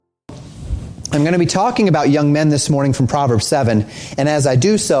I'm going to be talking about young men this morning from Proverbs 7, and as I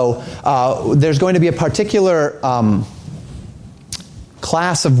do so, there's going to be a particular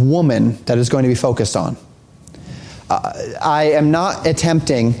class of woman that is going to be focused on. I am not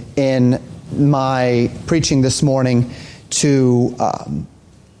attempting in my preaching this morning to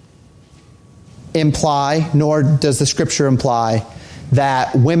imply, nor does the Scripture imply,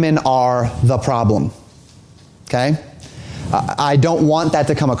 that women are the problem. Okay? I don't want that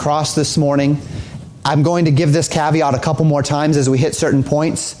to come across this morning. I'm going to give this caveat a couple more times as we hit certain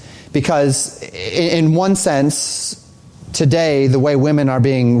points, because in one sense, today, the way women are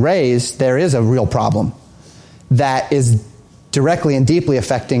being raised, there is a real problem that is directly and deeply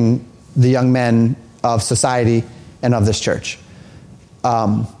affecting the young men of society and of this church.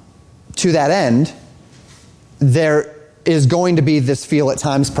 To that end, there is going to be this feel at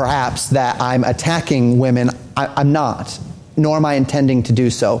times, perhaps, that I'm attacking women. I'm not, nor am I intending to do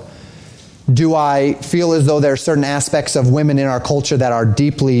so. Do I feel as though there are certain aspects of women in our culture that are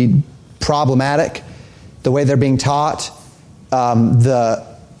deeply problematic? The way they're being taught, the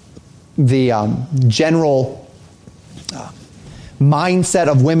general mindset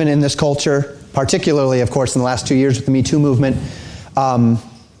of women in this culture, particularly, of course, in the last 2 years with the Me Too movement,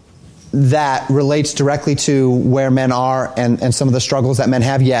 that relates directly to where men are and some of the struggles that men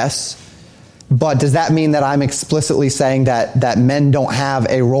have, yes. But does that mean that I'm explicitly saying that men don't have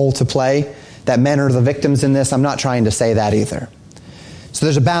a role to play, that men are the victims in this? I'm not trying to say that either. So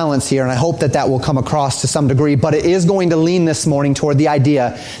there's a balance here, and I hope that will come across to some degree, but it is going to lean this morning toward the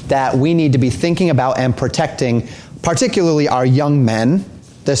idea that we need to be thinking about and protecting, particularly our young men.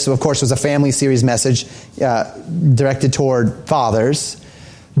 This, of course, was a family series message directed toward fathers,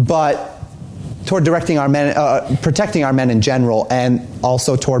 but toward directing our men, protecting our men in general, and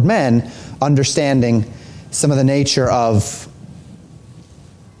also toward men, understanding some of the nature of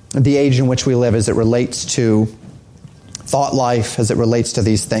the age in which we live as it relates to thought life, as it relates to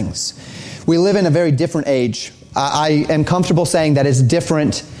these things. We live in a very different age. I am comfortable saying that it's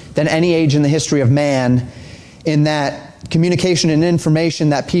different than any age in the history of man, in that communication and information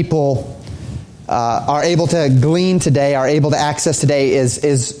that people are able to glean today, are able to access today,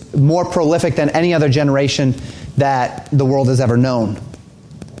 is more prolific than any other generation that the world has ever known.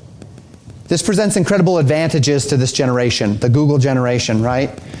 This presents incredible advantages to this generation, the Google generation,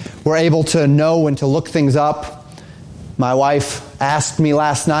 right? We're able to know and to look things up. My wife asked me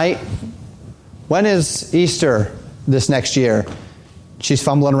last night, when is Easter this next year? She's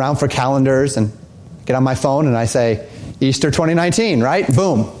fumbling around for calendars, and get on my phone and I say, Easter 2019, right?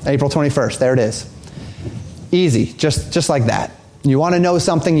 Boom, April 21st, there it is. Easy, just like that. You want to know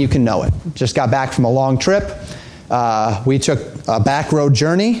something, you can know it. Just got back from a long trip. We took a back road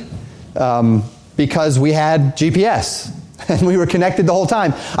journey because we had GPS. And we were connected the whole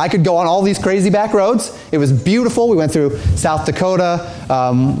time. I could go on all these crazy back roads. It was beautiful. We went through South Dakota,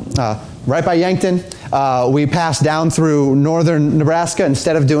 right by Yankton. We passed down through northern Nebraska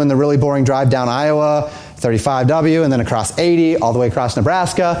instead of doing the really boring drive down Iowa, 35W, and then across 80, all the way across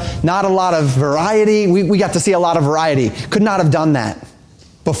Nebraska. Not a lot of variety. We got to see a lot of variety. Could not have done that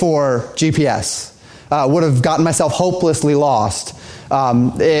before GPS. Would have gotten myself hopelessly lost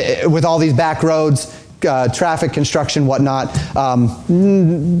with all these back roads. Traffic, construction, whatnot.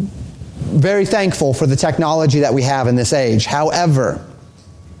 Very thankful for the technology that we have in this age. However,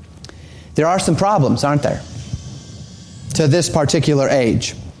 there are some problems, aren't there, to this particular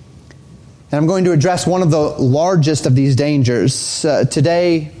age? And I'm going to address one of the largest of these dangers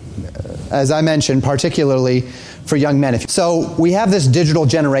today, as I mentioned, particularly for young men. So we have this digital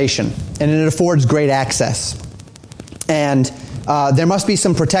generation, and it affords great access. And there must be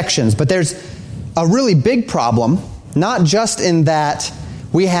some protections, but there's a really big problem, not just in that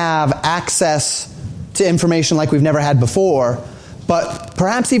we have access to information like we've never had before, but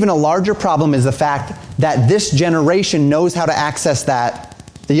perhaps even a larger problem is the fact that this generation knows how to access that.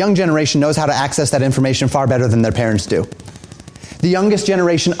 The young generation knows how to access that information far better than their parents do. The youngest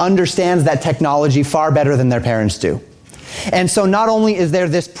generation understands that technology far better than their parents do. And so not only is there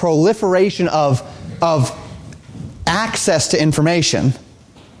this proliferation of access to information,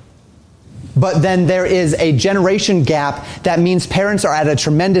 but then there is a generation gap that means parents are at a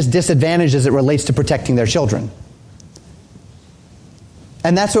tremendous disadvantage as it relates to protecting their children.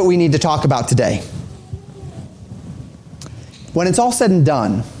 And that's what we need to talk about today. When it's all said and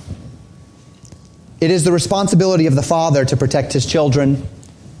done, it is the responsibility of the father to protect his children.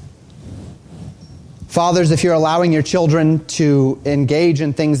 Fathers, if you're allowing your children to engage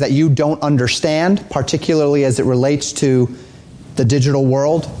in things that you don't understand, particularly as it relates to the digital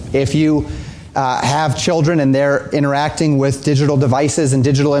world, if you have children and they're interacting with digital devices and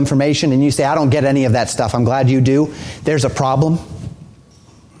digital information, and you say, I don't get any of that stuff. I'm glad you do. There's a problem.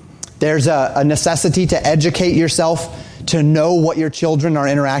 There's a necessity to educate yourself, to know what your children are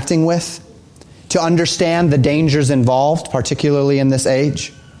interacting with, to understand the dangers involved, particularly in this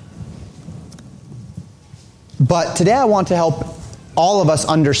age. But today I want to help all of us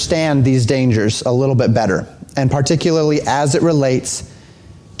understand these dangers a little bit better, and particularly as it relates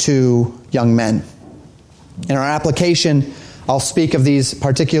to young men. In our application, I'll speak of these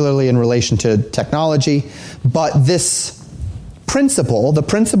particularly in relation to technology, but this principle, the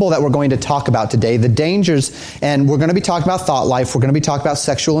principle that we're going to talk about today, the dangers, and we're going to be talking about thought life, we're going to be talking about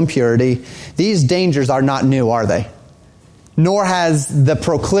sexual impurity. These dangers are not new, are they? Nor has the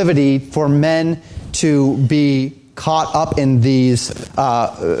proclivity for men to be caught up in these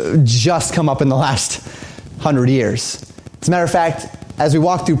just come up in the last 100 years. As a matter of fact, as we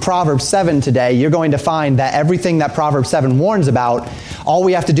walk through Proverbs 7 today, you're going to find that everything that Proverbs 7 warns about, all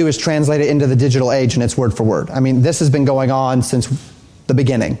we have to do is translate it into the digital age, and it's word for word. I mean, this has been going on since the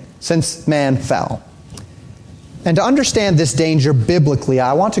beginning, since man fell. And to understand this danger biblically,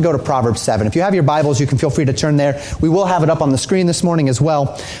 I want to go to Proverbs 7. If you have your Bibles, you can feel free to turn there. We will have it up on the screen this morning as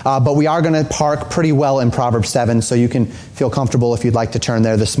well, but we are going to park pretty well in Proverbs 7, so you can feel comfortable if you'd like to turn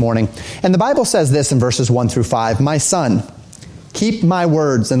there this morning. And the Bible says this in verses 1 through 5, My son, keep my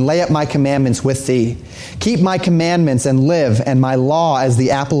words and lay up my commandments with thee. Keep my commandments and live, and my law as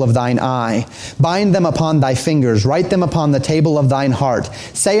the apple of thine eye. Bind them upon thy fingers, write them upon the table of thine heart.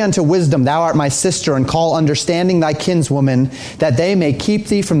 Say unto wisdom, thou art my sister, and call understanding thy kinswoman, that they may keep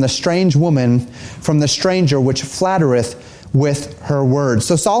thee from the strange woman, from the stranger which flattereth with her words.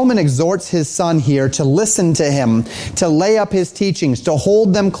 So Solomon exhorts his son here to listen to him, to lay up his teachings, to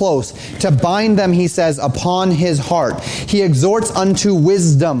hold them close, to bind them, he says, upon his heart. He exhorts unto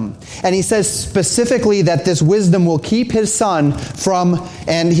wisdom. And he says specifically that this wisdom will keep his son from,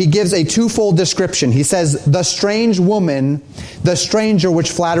 and he gives a twofold description. He says, the strange woman, the stranger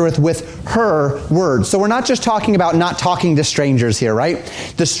which flattereth with her words. So we're not just talking about not talking to strangers here, right?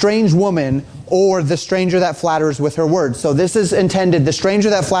 The strange woman, or the stranger that flatters with her words. So this is intended, the stranger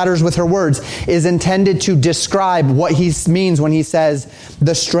that flatters with her words is intended to describe what he means when he says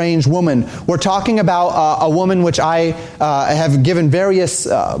the strange woman. We're talking about a woman which I have given various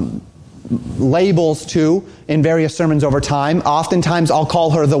labels to in various sermons over time. Oftentimes I'll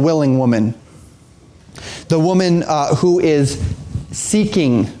call her the willing woman. The woman who is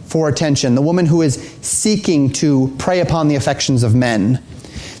seeking for attention. The woman who is seeking to prey upon the affections of men.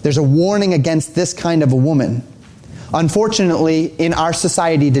 There's a warning against this kind of a woman. Unfortunately, in our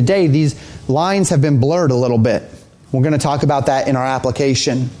society today, these lines have been blurred a little bit. We're going to talk about that in our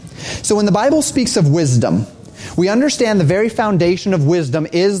application. So when the Bible speaks of wisdom, we understand the very foundation of wisdom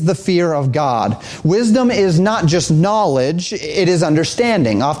is the fear of God. Wisdom is not just knowledge, it is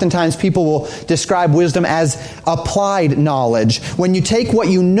understanding. Oftentimes people will describe wisdom as applied knowledge. When you take what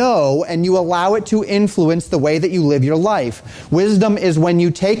you know and you allow it to influence the way that you live your life. Wisdom is when you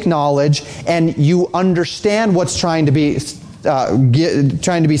take knowledge and you understand what's trying to be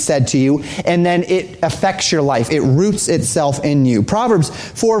said to you, and then it affects your life. It roots itself in you. Proverbs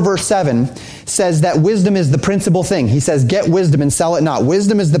 4 verse 7 says that wisdom is the principal thing. He says, get wisdom and sell it not.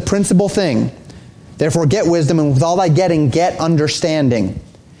 Wisdom is the principal thing. Therefore get wisdom, and with all thy getting, get understanding.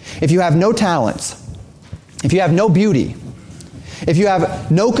 If you have no talents, if you have no beauty, if you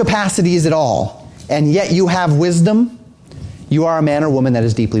have no capacities at all, and yet you have wisdom, you are a man or woman that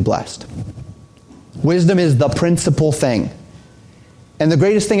is deeply blessed. Wisdom is the principal thing. And the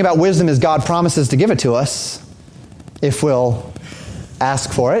greatest thing about wisdom is God promises to give it to us if we'll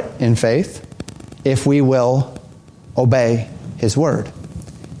ask for it in faith, if we will obey His word.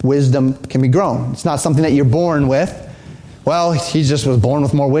 Wisdom can be grown. It's not something that you're born with. Well, he just was born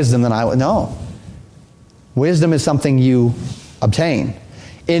with more wisdom than I was. No. Wisdom is something you obtain.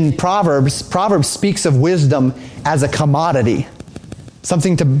 In Proverbs speaks of wisdom as a commodity.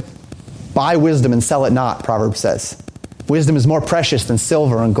 Something to buy wisdom and sell it not, Proverbs says. Wisdom is more precious than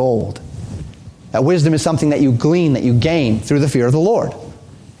silver and gold. That wisdom is something that you glean, that you gain through the fear of the Lord,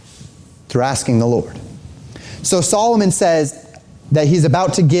 through asking the Lord. So Solomon says that he's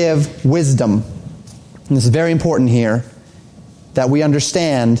about to give wisdom. And this is very important here, that we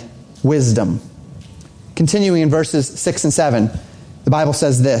understand wisdom. Continuing in verses 6 and 7, the Bible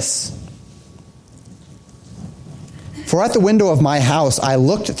says this. For at the window of my house I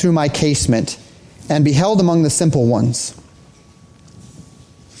looked through my casement, and beheld among the simple ones.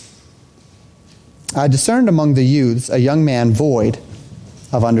 I discerned among the youths a young man void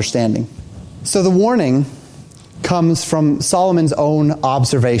of understanding. So the warning comes from Solomon's own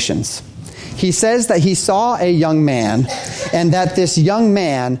observations. he says that he saw a young man, and that this young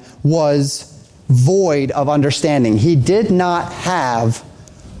man was void of understanding. He did not have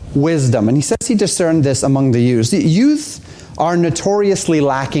wisdom. And he says he discerned this among the youth. Youth are notoriously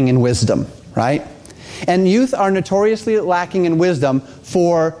lacking in wisdom, right? And youth are notoriously lacking in wisdom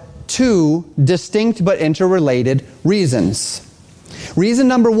for two distinct but interrelated reasons. Reason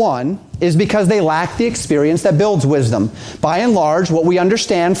number one is because they lack the experience that builds wisdom. By and large, what we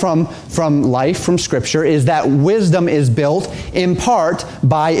understand from life, from Scripture, is that wisdom is built in part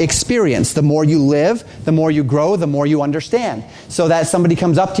by experience. The more you live, the more you grow, the more you understand. So that somebody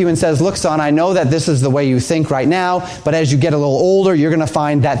comes up to you and says, look, son, I know that this is the way you think right now, but as you get a little older, you're going to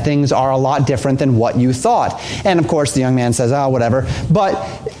find that things are a lot different than what you thought. And of course, the young man says, oh, whatever. But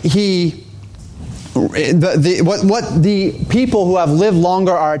what the people who have lived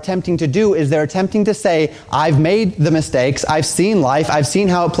longer are attempting to do is they're attempting to say, I've made the mistakes, I've seen life, I've seen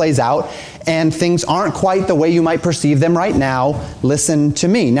how it plays out, and things aren't quite the way you might perceive them right now. Listen to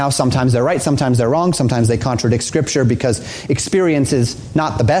me. Now, sometimes they're right, sometimes they're wrong, sometimes they contradict Scripture because experience is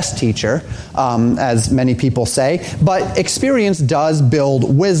not the best teacher, as many people say, but experience does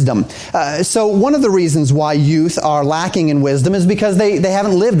build wisdom. So one of the reasons why youth are lacking in wisdom is because they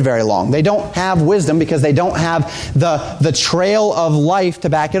haven't lived very long. They don't have wisdom because they don't have the trail of life to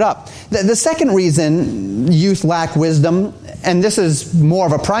back it up. The second reason youth lack wisdom, and this is more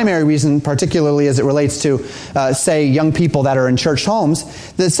of a primary reason, particularly as it relates to, say, young people that are in church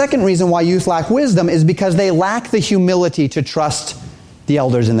homes. The second reason why youth lack wisdom is because they lack the humility to trust the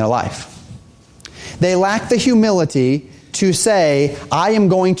elders in their life. They lack the humility to say, I am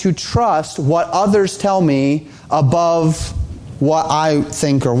going to trust what others tell me above what I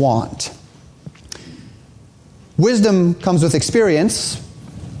think or want. Wisdom comes with experience,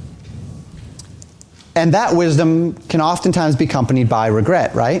 and that wisdom can oftentimes be accompanied by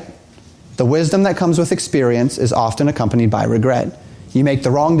regret, right? The wisdom that comes with experience is often accompanied by regret. You make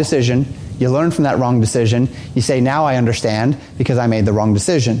the wrong decision, you learn from that wrong decision, you say, now I understand because I made the wrong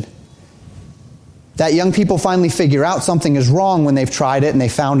decision. That young people finally figure out something is wrong when they've tried it and they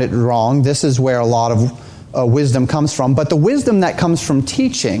found it wrong. This is where a lot of wisdom comes from. But the wisdom that comes from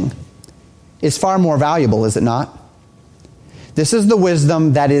teaching is far more valuable, is it not? This is the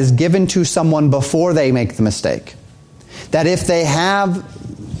wisdom that is given to someone before they make the mistake. That if they have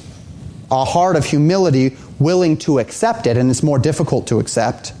a heart of humility, willing to accept it, and it's more difficult to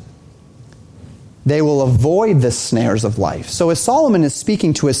accept, they will avoid the snares of life. So as Solomon is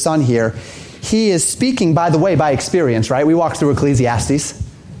speaking to his son here, he is speaking, by the way, by experience, right? We walked through Ecclesiastes.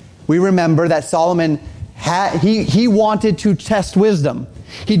 We remember that Solomon he wanted to test wisdom.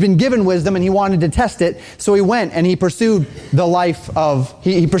 He'd been given wisdom and he wanted to test it, so he went and he pursued the life of,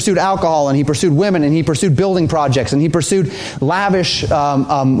 he pursued alcohol and he pursued women and he pursued building projects and he pursued lavish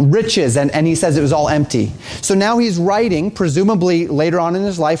riches, and he says it was all empty. So now he's writing, presumably later on in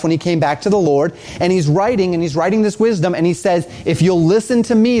his life when he came back to the Lord, and he's writing this wisdom, and he says, if you'll listen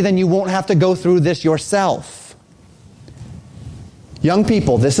to me, then you won't have to go through this yourself. Young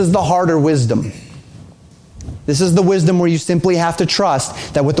people, this is the harder wisdom. This is the wisdom where you simply have to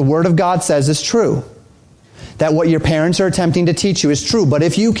trust that what the Word of God says is true. That what your parents are attempting to teach you is true. But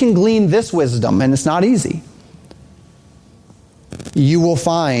if you can glean this wisdom, and it's not easy, you will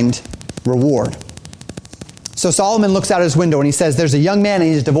find reward. So Solomon looks out his window and he says, there's a young man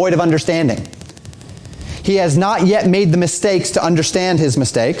and he's devoid of understanding. He has not yet made the mistakes to understand his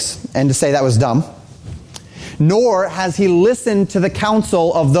mistakes and to say that was dumb. Nor has he listened to the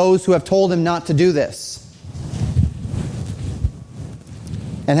counsel of those who have told him not to do this.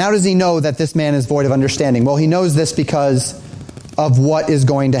 And how does he know that this man is void of understanding? Well, he knows this because of what is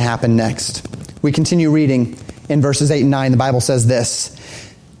going to happen next. We continue reading in verses 8 and 9. The Bible says this.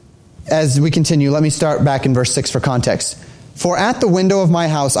 As we continue, let me start back in verse 6 for context. For at the window of my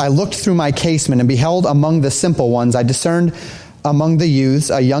house I looked through my casement and beheld among the simple ones, I discerned among the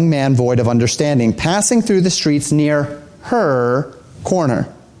youths a young man void of understanding, passing through the streets near her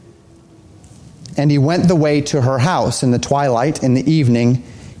corner. And he went the way to her house in the twilight, in the evening,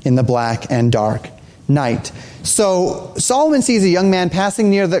 in the black and dark night. So Solomon sees a young man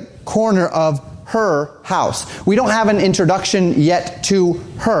passing near the corner of her house. We don't have an introduction yet to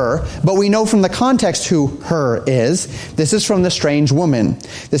her, but we know from the context who her is. This is from the strange woman.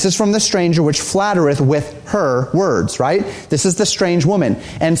 This is from the stranger which flattereth with her words, right? This is the strange woman.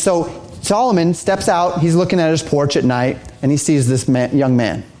 And so Solomon steps out, he's looking at his porch at night, and he sees this young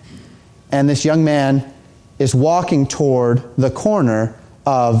man. And this young man is walking toward the corner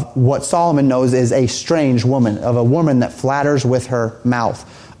of what Solomon knows is a strange woman, of a woman that flatters with her mouth,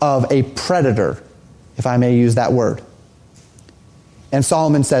 of a predator, if I may use that word. And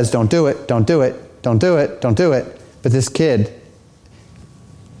Solomon says, don't do it, don't do it, don't do it, don't do it. But this kid,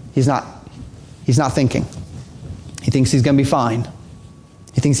 he's not thinking. He thinks he's going to be fine.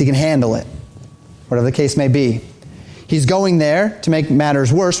 He thinks he can handle it, whatever the case may be. He's going there, to make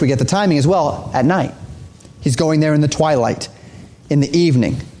matters worse, we get the timing as well, at night. He's going there in the twilight, in the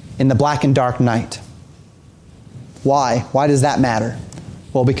evening, in the black and dark night. Why? Why does that matter?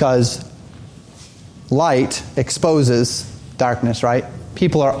 Well, because light exposes darkness, right?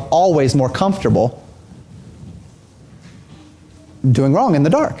 People are always more comfortable doing wrong in the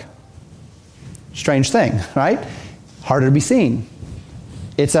dark. Strange thing, right? Harder to be seen.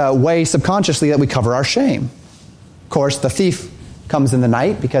 It's a way subconsciously that we cover our shame. Of course, the thief comes in the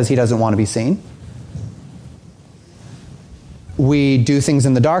night because he doesn't want to be seen. We do things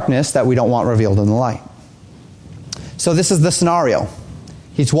in the darkness that we don't want revealed in the light. So this is the scenario.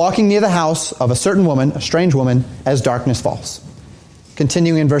 He's walking near the house of a certain woman, a strange woman, as darkness falls.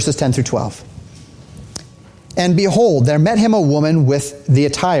 Continuing in verses 10 through 12. And behold, there met him a woman with the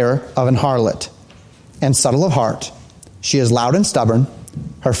attire of an harlot, and subtle of heart. She is loud and stubborn.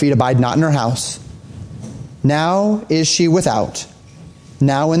 Her feet abide not in her house. Now is she without,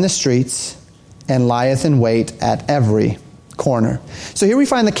 now in the streets, and lieth in wait at every corner. So here we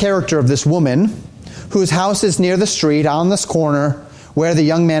find the character of this woman, whose house is near the street, on this corner, where the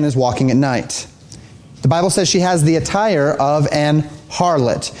young man is walking at night. The Bible says she has the attire of an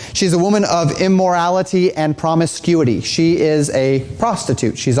harlot. She's a woman of immorality and promiscuity. She is a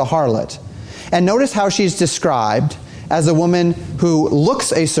prostitute. She's a harlot. And notice how she's described as a woman who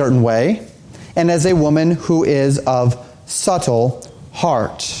looks a certain way and as a woman who is of subtle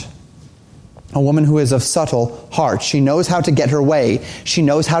heart. A woman who is of subtle heart. She knows how to get her way. She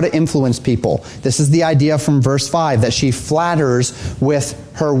knows how to influence people. This is the idea from verse 5, that she flatters with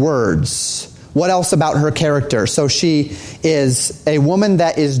her words. What else about her character? So she is a woman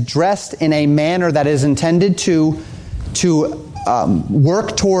that is dressed in a manner that is intended to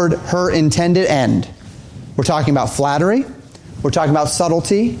work toward her intended end. We're talking about flattery. We're talking about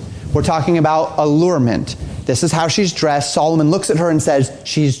subtlety. We're talking about allurement. This is how she's dressed. Solomon looks at her and says,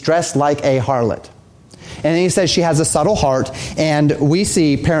 she's dressed like a harlot. And then he says she has a subtle heart. And we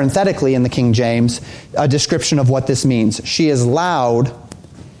see parenthetically in the King James a description of what this means. She is loud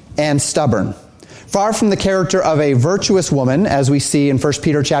and stubborn. Far from the character of a virtuous woman, as we see in 1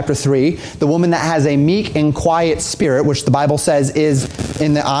 Peter chapter 3, the woman that has a meek and quiet spirit, which the Bible says is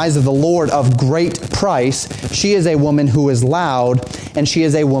in the eyes of the Lord of great price, she is a woman who is loud, and she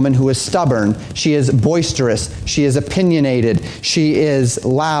is a woman who is stubborn. She is boisterous. She is opinionated. She is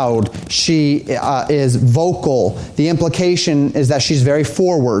loud. She is vocal. The implication is that she's very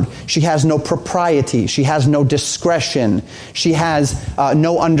forward. She has no propriety. She has no discretion. She has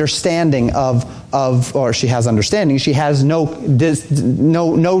no understanding or she has understanding. She has no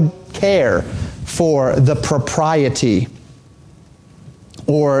care for the propriety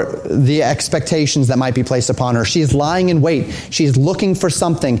or the expectations that might be placed upon her. She is lying in wait. She's looking for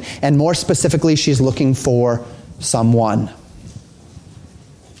something, and more specifically, she's looking for someone.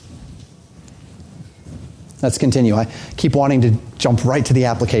 Let's continue. I keep wanting to jump right to the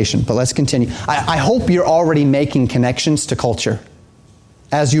application, but let's continue. I hope you're already making connections to culture.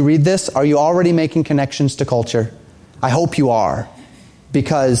 As you read this, are you already making connections to culture? I hope you are,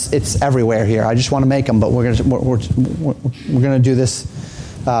 because it's everywhere here. I just want to make them, but we're going to do this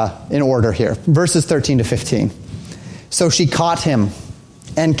in order here. Verses 13 to 15. So she caught him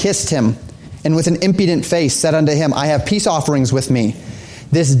and kissed him, and with an impudent face said unto him, I have peace offerings with me.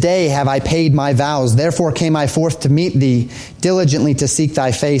 This day have I paid my vows. Therefore came I forth to meet thee, diligently to seek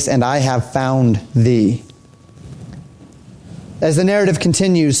thy face, and I have found thee. As the narrative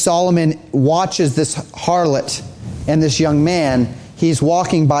continues, Solomon watches this harlot and this young man. He's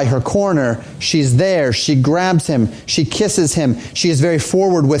walking by her corner. She's there. She grabs him. She kisses him. She is very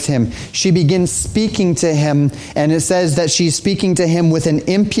forward with him. She begins speaking to him, and it says that she's speaking to him with an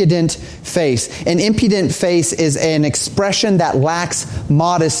impudent face. An impudent face is an expression that lacks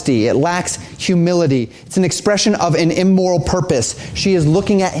modesty. It lacks humility. It's an expression of an immoral purpose. She is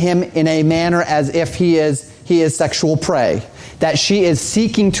looking at him in a manner as if he is sexual prey. That she is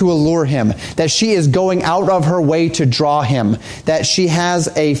seeking to allure him, that she is going out of her way to draw him, that she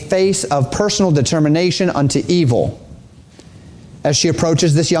has a face of personal determination unto evil. As she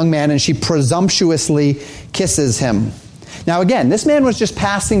approaches this young man and she presumptuously kisses him. Now again, this man was just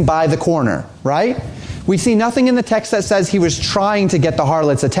passing by the corner, right? We see nothing in the text that says he was trying to get the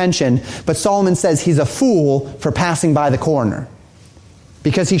harlot's attention, but Solomon says he's a fool for passing by the corner.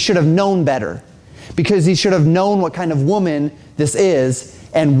 Because he should have known better. Because he should have known what kind of woman this is,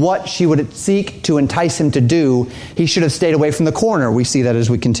 and what she would seek to entice him to do, he should have stayed away from the corner. We see that as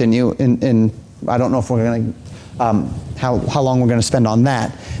we continue in I don't know if we're going to, how long we're going to spend on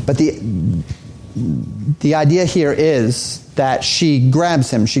that. But the idea here is that she grabs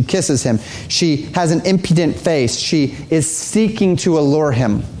him, she kisses him, she has an impudent face, she is seeking to allure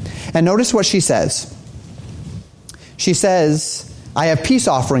him. And notice what she says. She says, I have peace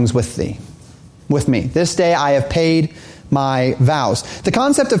offerings with me. This day I have paid my vows. The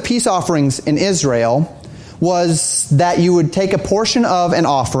concept of peace offerings in Israel was that you would take a portion of an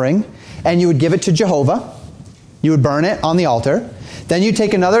offering and you would give it to Jehovah. You would burn it on the altar. Then you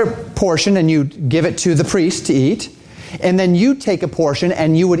take another portion and you give it to the priest to eat. And then you take a portion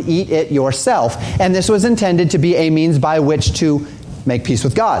and you would eat it yourself. And this was intended to be a means by which to make peace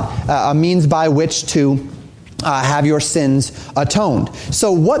with God, a means by which to have your sins atoned.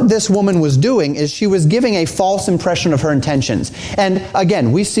 So what this woman was doing is she was giving a false impression of her intentions. And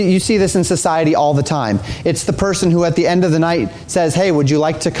again, you see this in society all the time. It's the person who at the end of the night says, hey, would you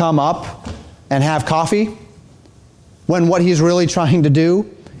like to come up and have coffee? When what he's really trying to do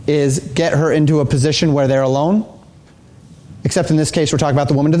is get her into a position where they're alone. Except in this case, we're talking about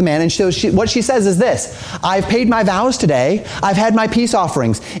the woman to the man. And what she says is this: I've paid my vows today. I've had my peace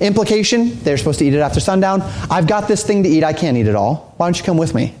offerings. Implication, they're supposed to eat it after sundown. I've got this thing to eat. I can't eat it all. Why don't you come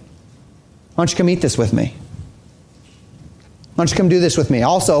with me? Why don't you come eat this with me? Why don't you come do this with me?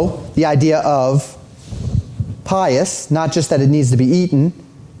 Also, the idea of pious, not just that it needs to be eaten,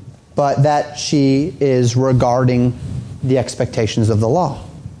 but that she is regarding the expectations of the law.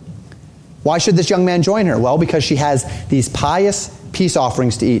 Why should this young man join her? Well, because she has these pious peace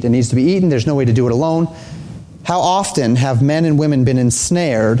offerings to eat. It needs to be eaten. There's no way to do it alone. How often have men and women been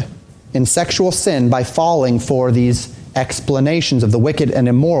ensnared in sexual sin by falling for these explanations of the wicked and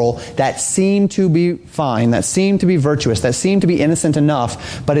immoral that seem to be fine, that seem to be virtuous, that seem to be innocent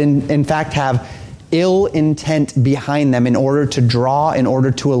enough, but in fact have ill intent behind them in order to draw, in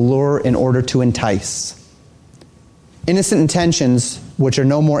order to allure, in order to entice. Innocent intentions which are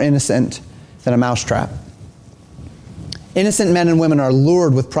no more innocent than a mousetrap. Innocent men and women are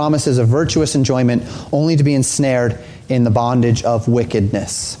lured with promises of virtuous enjoyment only to be ensnared in the bondage of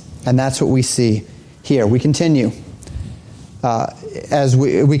wickedness. And that's what we see here. We continue as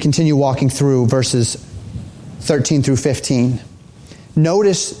we continue walking through verses 13 through 15.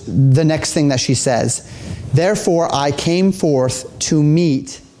 Notice the next thing that she says. Therefore I came forth to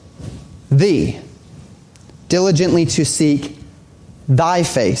meet thee, diligently to seek thy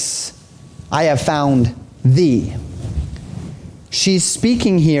face. I have found thee. She's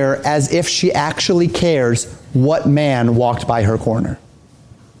speaking here as if she actually cares what man walked by her corner.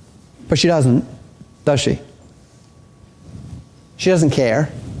 But she doesn't, does she? She doesn't care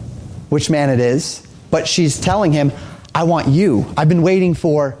which man it is, but she's telling him, I want you. I've been waiting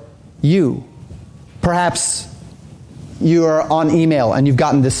for you. Perhaps you're on email and you've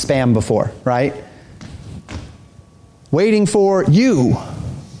gotten this spam before, right? Waiting for you.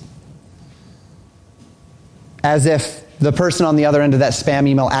 As if the person on the other end of that spam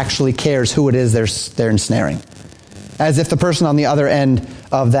email actually cares who it is they're ensnaring. As if the person on the other end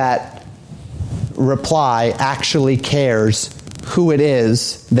of that reply actually cares who it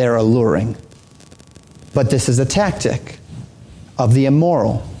is they're alluring. But this is a tactic of the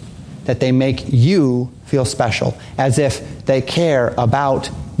immoral, that they make you feel special, as if they care about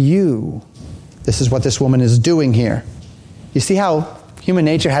you. This is what this woman is doing here. You see how human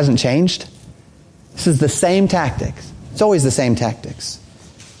nature hasn't changed? This is the same tactics. It's always the same tactics.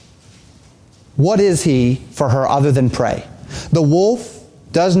 What is he for her other than prey? The wolf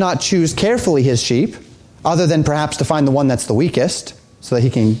does not choose carefully his sheep, other than perhaps to find the one that's the weakest, so that he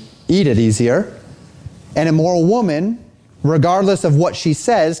can eat it easier. An immoral woman, regardless of what she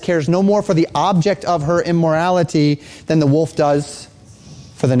says, cares no more for the object of her immorality than the wolf does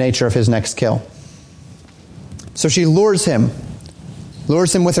for the nature of his next kill. So she lures him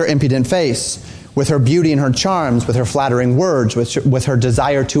with her impudent face, with her beauty and her charms, with her flattering words, with her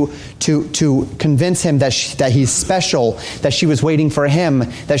desire to convince him that he's special, that she was waiting for him,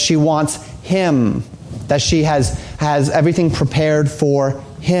 that she wants him, that she has everything prepared for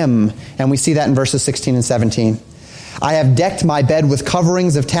him. And we see that in verses 16 and 17. I have decked my bed with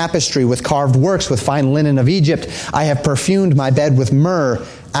coverings of tapestry, with carved works, with fine linen of Egypt. I have perfumed my bed with myrrh,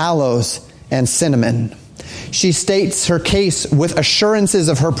 aloes, and cinnamon. She states her case with assurances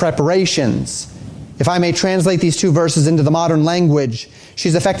of her preparations. If I may translate these two verses into the modern language,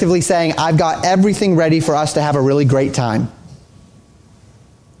 she's effectively saying, I've got everything ready for us to have a really great time.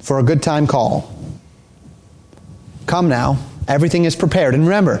 For a good time call. Come now. Everything is prepared. And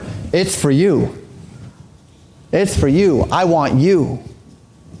remember, it's for you. It's for you. I want you.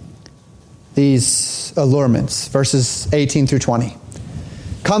 these allurements. Verses 18 through 20.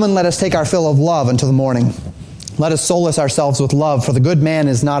 Come and let us take our fill of love until the morning. Let us solace ourselves with love, for the good man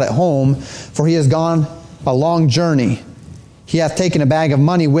is not at home, for he has gone a long journey. He hath taken a bag of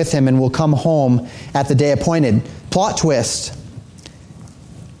money with him and will come home at the day appointed. Plot twist.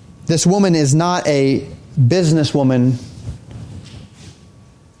 This woman is not a businesswoman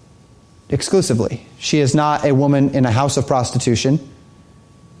exclusively. She is not a woman in a house of prostitution.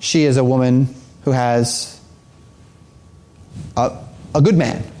 She is a woman who has a good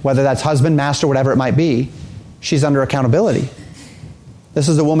man, whether that's husband, master, whatever it might be. She's under accountability. This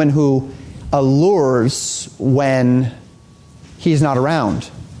is a woman who allures when he's not around.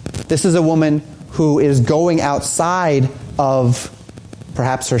 This is a woman who is going outside of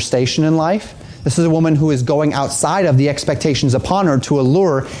perhaps her station in life. This is a woman who is going outside of the expectations upon her to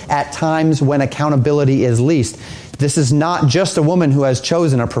allure at times when accountability is least. This is not just a woman who has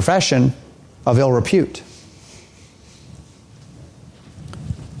chosen a profession of ill repute.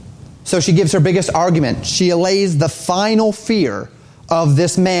 So she gives her biggest argument. She allays the final fear of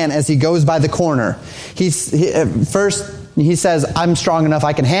this man as he goes by the corner. First, he says, I'm strong enough,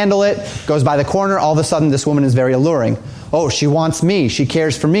 I can handle it. Goes by the corner, all of a sudden this woman is very alluring. Oh, she wants me. She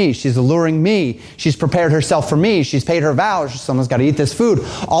cares for me. She's alluring me. She's prepared herself for me. She's paid her vows. Someone's got to eat this food.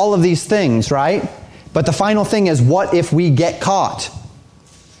 All of these things, right? But the final thing is, what if we get caught?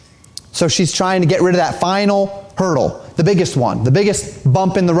 So she's trying to get rid of that final hurdle, the biggest one, the biggest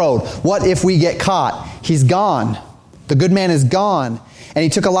bump in the road. What if we get caught? He's gone. The good man is gone. And he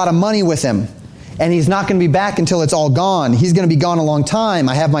took a lot of money with him. And he's not going to be back until it's all gone. He's going to be gone a long time.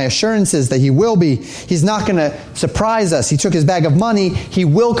 I have my assurances that he will be. He's not going to surprise us. He took his bag of money. He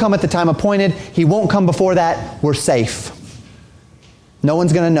will come at the time appointed. He won't come before that. We're safe. No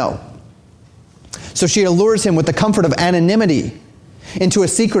one's going to know. So she allures him with the comfort of anonymity into a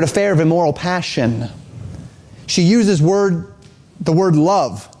secret affair of immoral passion. She uses the word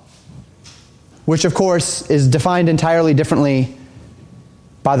love, which of course is defined entirely differently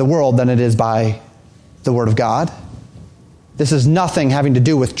by the world than it is by the Word of God. This is nothing having to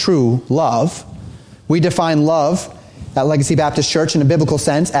do with true love. We define love at Legacy Baptist Church in a biblical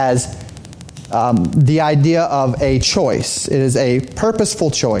sense as the idea of a choice. It is a purposeful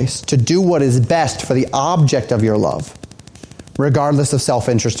choice to do what is best for the object of your love, regardless of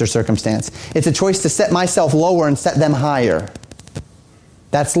self-interest or circumstance. It's a choice to set myself lower and set them higher.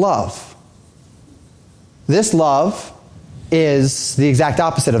 That's love. This love is the exact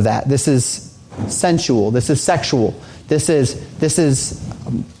opposite of that. This is sensual. This is sexual. This is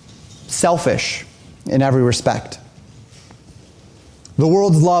selfish in every respect. The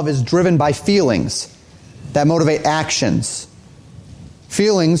world's love is driven by feelings that motivate actions.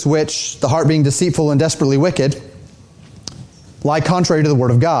 Feelings which, the heart being deceitful and desperately wicked, lie contrary to the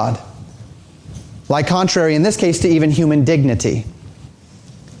Word of God. Lie contrary, in this case, to even human dignity.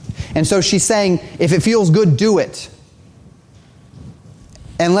 And so she's saying, if it feels good, do it.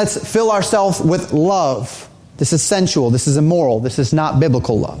 And let's fill ourselves with love. This is sensual. This is immoral. This is not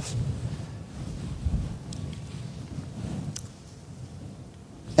biblical love.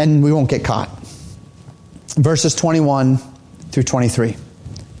 And we won't get caught. Verses 21 through 23.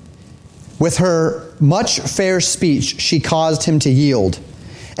 With her much fair speech she caused him to yield,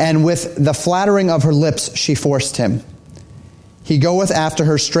 and with the flattering of her lips she forced him. He goeth after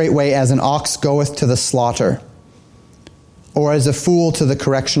her straightway as an ox goeth to the slaughter, or as a fool to the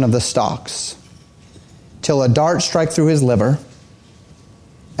correction of the stocks, till a dart strike through his liver,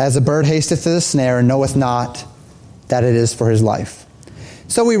 as a bird hasteth to the snare, and knoweth not that it is for his life.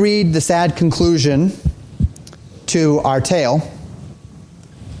 So we read the sad conclusion to our tale.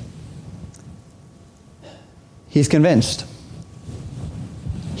 He's convinced.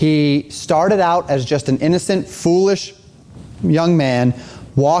 He started out as just an innocent, foolish young man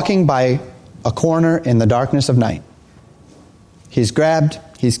walking by a corner in the darkness of night. He's grabbed,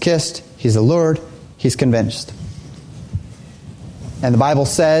 he's kissed, he's allured, he's convinced. And the Bible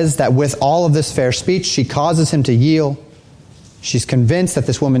says that with all of this fair speech, she causes him to yield. He's convinced that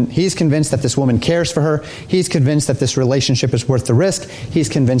this woman cares for her. He's convinced that this relationship is worth the risk. He's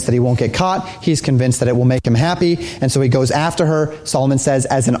convinced that he won't get caught. He's convinced that it will make him happy. And so he goes after her, Solomon says,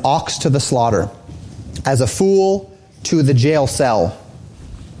 as an ox to the slaughter, as a fool to the jail cell.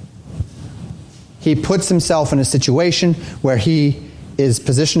 He puts himself in a situation where he is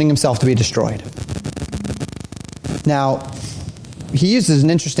positioning himself to be destroyed. Now, he uses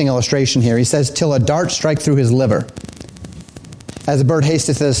an interesting illustration here. He says, till a dart strike through his liver, as a bird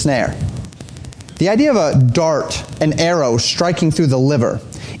hasteth to the snare. The idea of a dart, an arrow striking through the liver,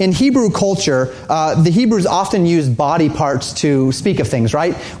 In Hebrew culture, the Hebrews often used body parts to speak of things,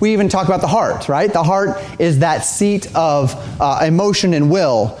 right? We even talk about the heart, right? The heart is that seat of emotion and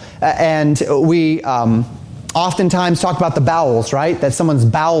will. And we oftentimes talk about the bowels, right? That someone's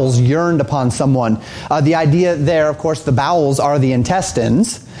bowels yearned upon someone. The idea there, of course, the bowels are the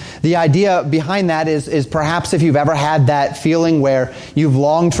intestines. The idea behind that is perhaps if you've ever had that feeling where you've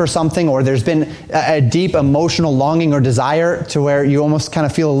longed for something, or there's been a deep emotional longing or desire to where you almost kind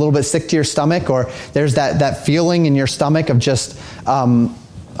of feel a little bit sick to your stomach, or there's that feeling in your stomach of just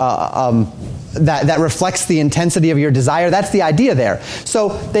that reflects the intensity of your desire. That's the idea there. So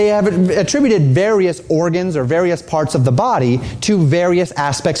they have attributed various organs or various parts of the body to various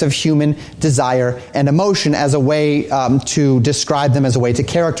aspects of human desire and emotion as a way to describe them, as a way to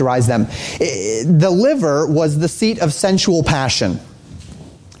characterize them. The liver was the seat of sensual passion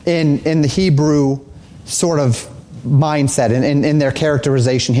in the Hebrew sort of mindset, in their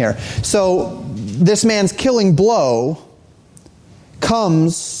characterization here. So this man's killing blow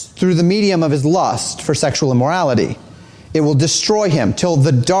comes through the medium of his lust for sexual immorality. It will destroy him till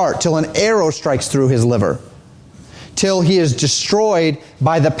an arrow strikes through his liver, till he is destroyed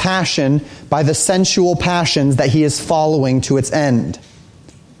by the passion, by the sensual passions that he is following to its end,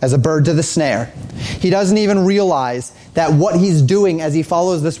 as a bird to the snare. He doesn't even realize that what he's doing as he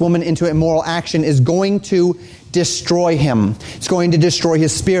follows this woman into immoral action is going to destroy him. It's going to destroy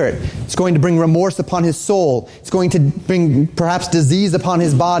his spirit. It's going to bring remorse upon his soul. It's going to bring perhaps disease upon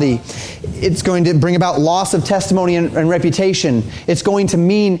his body. It's going to bring about loss of testimony and reputation. It's going to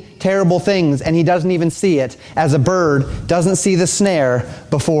mean terrible things, and he doesn't even see it, as a bird doesn't see the snare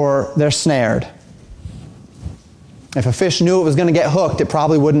before they're snared. If a fish knew it was going to get hooked, it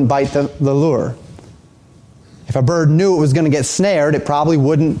probably wouldn't bite the lure. If a bird knew it was going to get snared, it probably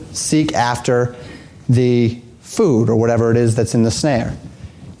wouldn't seek after the food or whatever it is that's in the snare.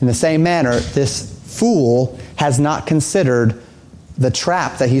 In the same manner, this fool has not considered the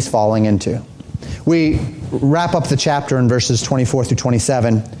trap that he's falling into. We wrap up the chapter in verses 24 through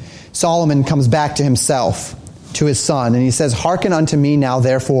 27. Solomon comes back to himself, to his son, and he says, "Hearken unto me now,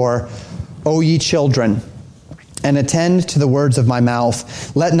 therefore, O ye children, and attend to the words of my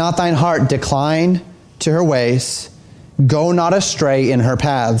mouth. Let not thine heart decline to her ways. Go not astray in her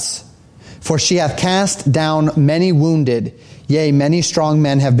paths. For she hath cast down many wounded, yea, many strong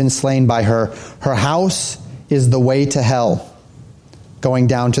men have been slain by her. Her house is the way to hell, going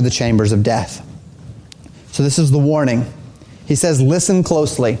down to the chambers of death." So this is the warning. He says, listen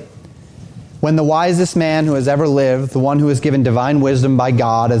closely. When the wisest man who has ever lived, the one who is given divine wisdom by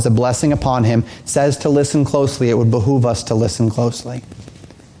God as a blessing upon him, says to listen closely, it would behoove us to listen closely.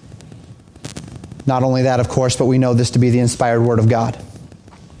 Not only that, of course, but we know this to be the inspired word of God.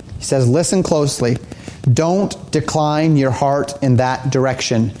 He says, listen closely. Don't decline your heart in that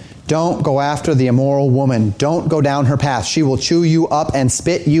direction. Don't go after the immoral woman. Don't go down her path. She will chew you up and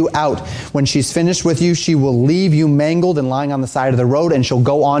spit you out. When she's finished with you, she will leave you mangled and lying on the side of the road, and she'll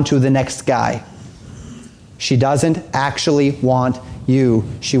go on to the next guy. She doesn't actually want you.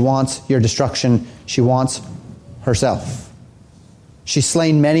 She wants your destruction. She wants herself. She's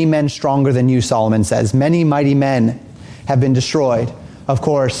slain many men stronger than you, Solomon says. Many mighty men have been destroyed. Of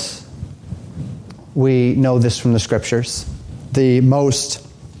course, we know this from the Scriptures. The most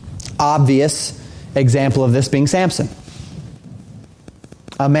obvious example of this being Samson.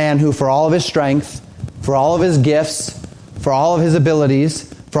 A man who, for all of his strength, for all of his gifts, for all of his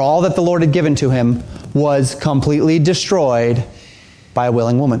abilities, for all that the Lord had given to him, was completely destroyed by a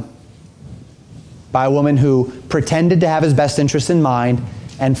willing woman. By a woman who pretended to have his best interests in mind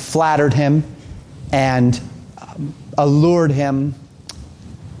and flattered him and allured him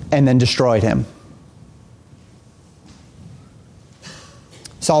and then destroyed him.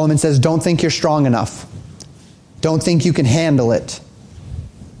 Solomon says, don't think you're strong enough. Don't think you can handle it.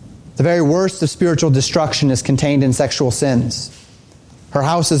 The very worst of spiritual destruction is contained in sexual sins. Her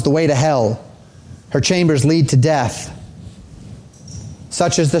house is the way to hell. Her chambers lead to death.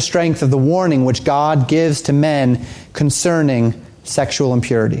 Such is the strength of the warning which God gives to men concerning sexual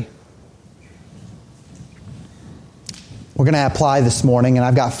impurity. We're going to apply this morning, and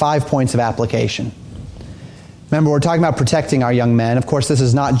I've got 5 points of application. Remember, we're talking about protecting our young men. Of course, this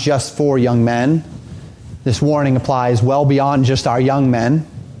is not just for young men. This warning applies well beyond just our young men.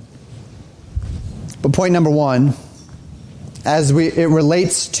 But point number 1, as it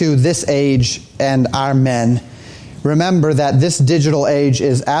relates to this age and our men, remember that this digital age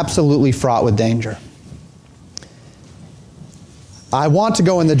is absolutely fraught with danger. I want to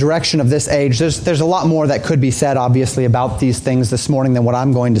go in the direction of this age. There's a lot more that could be said, obviously, about these things this morning than what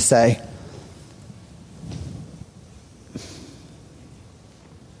I'm going to say.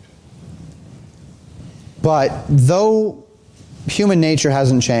 But though human nature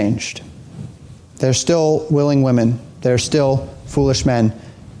hasn't changed, there's still willing women, there's still foolish men.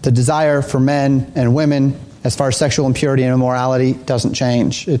 The desire for men and women as far as sexual impurity and immorality doesn't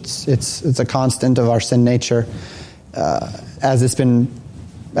change. It's a constant of our sin nature. As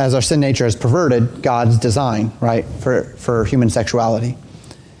our sin nature has perverted God's design, right, for human sexuality.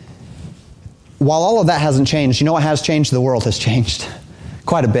 While all of that hasn't changed, you know what has changed? The world has changed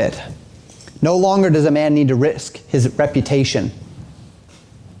quite a bit. No longer does a man need to risk his reputation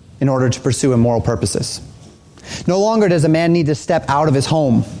in order to pursue immoral purposes. No longer does a man need to step out of his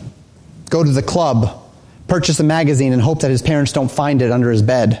home, go to the club, purchase a magazine, and hope that his parents don't find it under his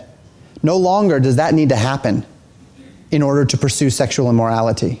bed. No longer does that need to happen in order to pursue sexual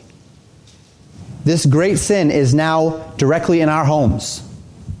immorality. This great sin is now directly in our homes,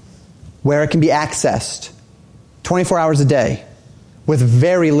 where it can be accessed 24 hours a day with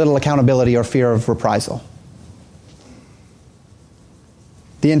very little accountability or fear of reprisal.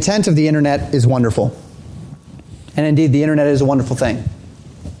 The intent of the internet is wonderful. And indeed, the internet is a wonderful thing.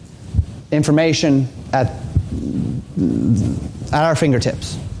 Information at our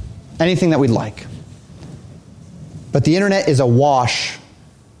fingertips. Anything that we'd like. But the internet is awash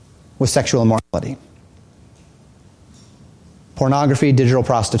with sexual immorality. Pornography, digital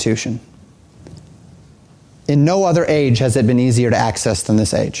prostitution. In no other age has it been easier to access than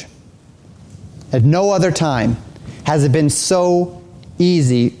this age. At no other time has it been so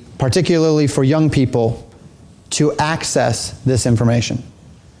easy, particularly for young people, to access this information.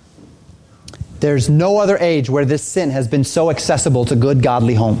 There's no other age where this sin has been so accessible to good,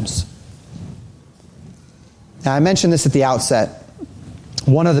 godly homes. Now, I mentioned this at the outset.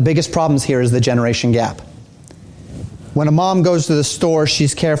 One of the biggest problems here is the generation gap. When a mom goes to the store,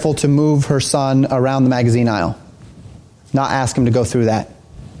 she's careful to move her son around the magazine aisle, not ask him to go through that.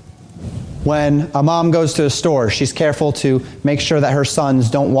 When a mom goes to a store, she's careful to make sure that her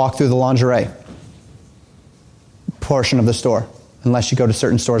sons don't walk through the lingerie portion of the store, unless you go to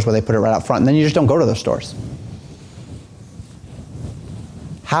certain stores where they put it right out front, and then you just don't go to those stores.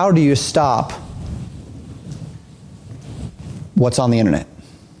 How do you stop what's on the internet?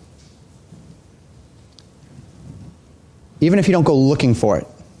 Even if you don't go looking for it.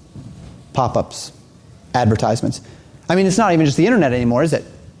 Pop-ups, advertisements. I mean, it's not even just the internet anymore, is it?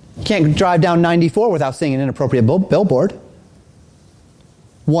 You can't drive down 94 without seeing an inappropriate billboard.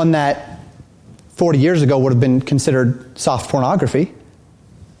 One that 40 years ago would have been considered soft pornography.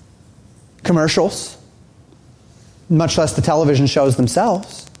 Commercials, much less the television shows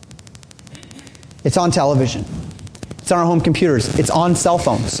themselves. It's on television. It's on our home computers. It's on cell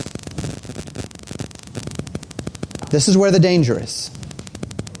phones. This is where the danger is.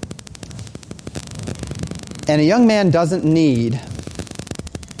 And a young man doesn't need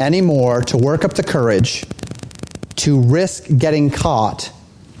anymore to work up the courage to risk getting caught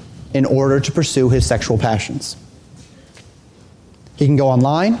in order to pursue his sexual passions. He can go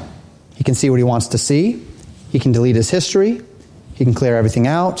online. He can see what he wants to see. He can delete his history. He can clear everything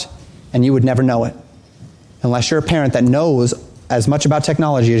out. And you would never know it. Unless you're a parent that knows as much about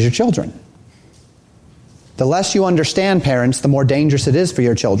technology as your children. The less you understand, parents, the more dangerous it is for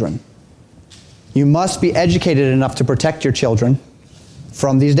your children. You must be educated enough to protect your children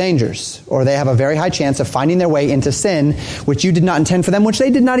from these dangers, or they have a very high chance of finding their way into sin, which you did not intend for them, which they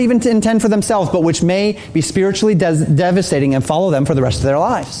did not even intend for themselves, but which may be spiritually devastating and follow them for the rest of their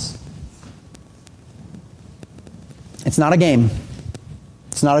lives. It's not a game.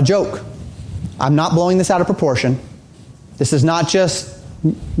 It's not a joke. I'm not blowing this out of proportion. This is not just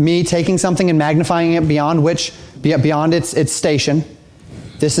me taking something and magnifying it beyond its station.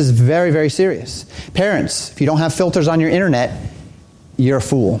 This is very, very serious. Parents, if you don't have filters on your internet, you're a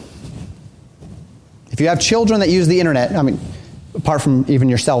fool. If you have children that use the internet, I mean, apart from even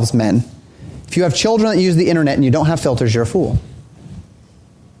yourselves, men, if you have children that use the internet and you don't have filters, you're a fool.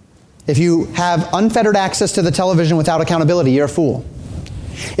 If you have unfettered access to the television without accountability, you're a fool.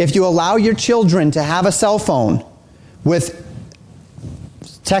 If you allow your children to have a cell phone with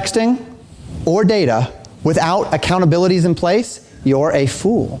texting or data without accountabilities in place, you're a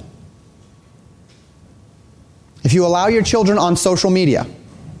fool. If you allow your children on social media,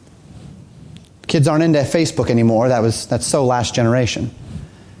 kids aren't into Facebook anymore. That's so last generation.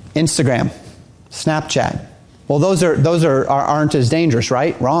 Instagram, Snapchat. Well, those aren't as dangerous,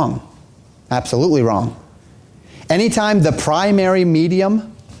 right? Wrong. Absolutely wrong. Anytime the primary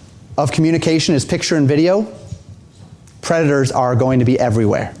medium of communication is picture and video, predators are going to be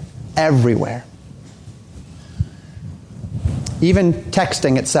everywhere. Everywhere. Even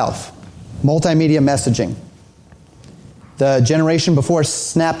texting itself, multimedia messaging. The generation before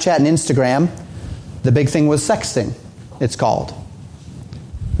Snapchat and Instagram The big thing was sexting, it's called,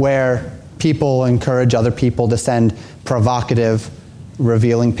 where people encourage other people to send provocative,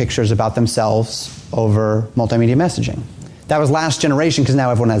 revealing pictures about themselves over multimedia messaging. That was last generation because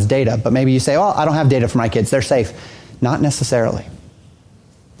now everyone has data. But maybe you say, oh, I don't have data for my kids. They're safe. Not necessarily.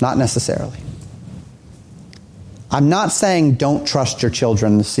 Not necessarily. I'm not saying don't trust your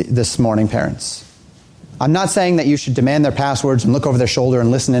children this morning, parents. I'm not saying that you should demand their passwords and look over their shoulder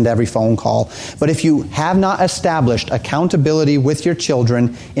and listen into every phone call. But if you have not established accountability with your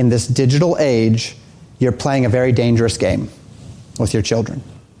children in this digital age, you're playing a very dangerous game with your children.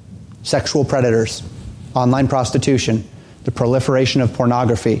 Sexual predators, online prostitution, the proliferation of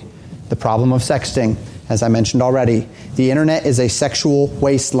pornography, the problem of sexting, as I mentioned already. The internet is a sexual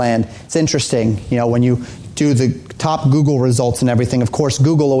wasteland. It's interesting, when you do the top Google results and everything, of course,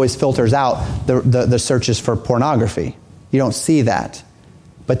 Google always filters out the searches for pornography. You don't see that.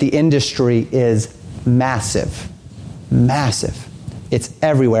 But the industry is massive. Massive. It's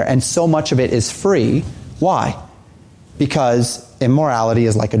everywhere. And so much of it is free. Why? Because immorality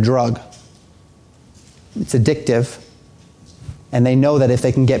is like a drug. It's addictive. And they know that if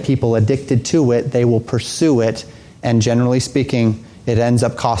they can get people addicted to it, they will pursue it. And generally speaking, it ends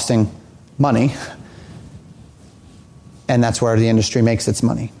up costing money. And that's where the industry makes its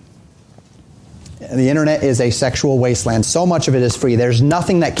money. The internet is a sexual wasteland. So much of it is free. There's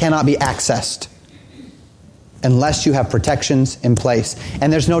nothing that cannot be accessed unless you have protections in place.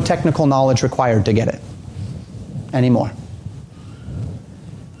 And there's no technical knowledge required to get it anymore.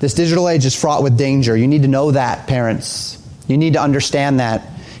 This digital age is fraught with danger. You need to know that, parents. You need to understand that.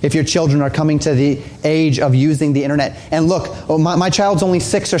 If your children are coming to the age of using the internet. And look, my child's only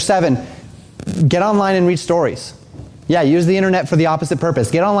 6 or 7. Get online and read stories. Yeah, use the internet for the opposite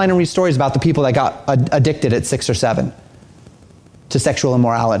purpose. Get online and read stories about the people that got addicted at 6 or 7 to sexual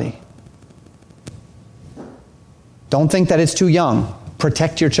immorality. Don't think that it's too young.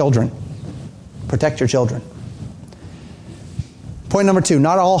 Protect your children. Protect your children. Point number 2,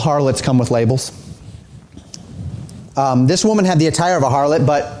 not all harlots come with labels. This woman had the attire of a harlot,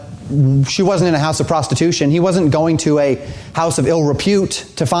 but she wasn't in a house of prostitution. He wasn't going to a house of ill repute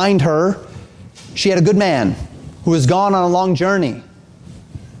to find her. She had a good man who was gone on a long journey.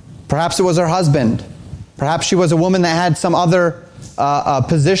 Perhaps it was her husband. Perhaps she was a woman that had some other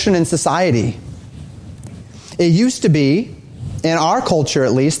position in society. It used to be, in our culture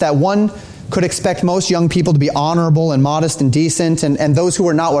at least, that one could expect most young people to be honorable and modest and decent, and those who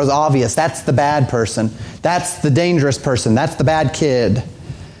were not was obvious. That's the bad person. That's the dangerous person. That's the bad kid.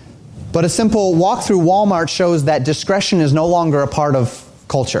 But a simple walk through Walmart shows that discretion is no longer a part of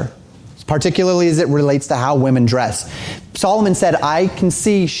culture, particularly as it relates to how women dress. Solomon said, I can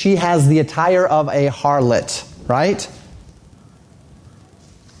see she has the attire of a harlot, right?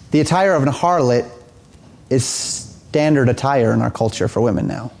 The attire of a harlot is standard attire in our culture for women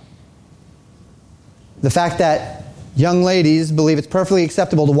now. The fact that young ladies believe it's perfectly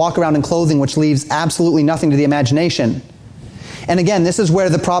acceptable to walk around in clothing which leaves absolutely nothing to the imagination. And again, this is where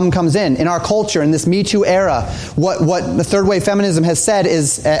the problem comes in. In our culture, in this Me Too era, what the third wave feminism has said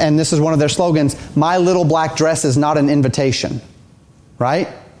is, and this is one of their slogans, my little black dress is not an invitation. Right?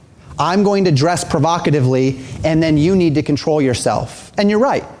 I'm going to dress provocatively, and then you need to control yourself. And you're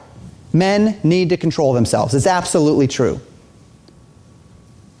right. Men need to control themselves. It's absolutely true.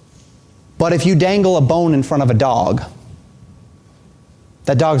 But if you dangle a bone in front of a dog,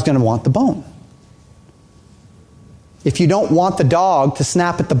 that dog's going to want the bone. If you don't want the dog to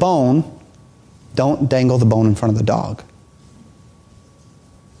snap at the bone, don't dangle the bone in front of the dog.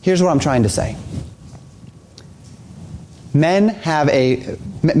 Here's what I'm trying to say. Men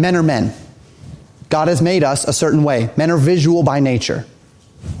are men. God has made us a certain way. Men are visual by nature.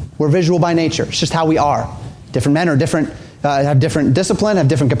 We're visual by nature. It's just how we are. Different men are different, have different discipline, have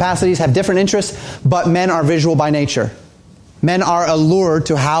different capacities, have different interests, but men are visual by nature. Men are allured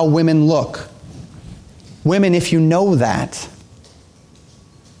to how women look. Women, if you know that,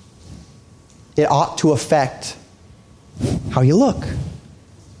 it ought to affect how you look.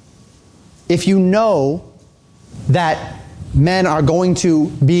 If you know that men are going to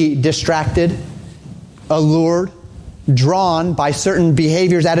be distracted, allured, drawn by certain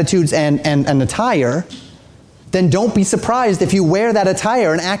behaviors, attitudes, and attire, then don't be surprised if you wear that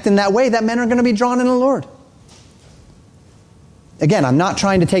attire and act in that way, that men are going to be drawn and allured. Again, I'm not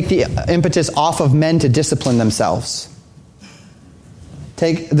trying to take the impetus off of men to discipline themselves.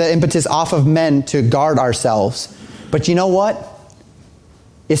 Take the impetus off of men to guard ourselves. But you know what?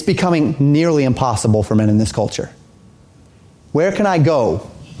 It's becoming nearly impossible for men in this culture. Where can I go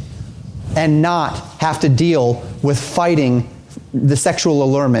and not have to deal with fighting the sexual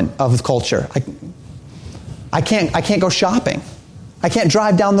allurement of culture? I can't go shopping. I can't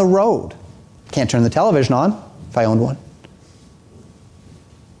drive down the road. I can't turn the television on if I owned one.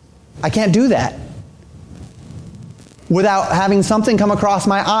 I can't do that without having something come across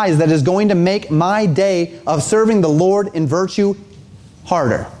my eyes that is going to make my day of serving the Lord in virtue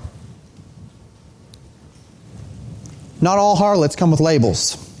harder. Not all harlots come with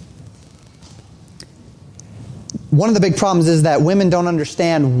labels. One of the big problems is that women don't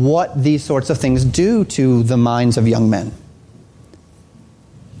understand what these sorts of things do to the minds of young men.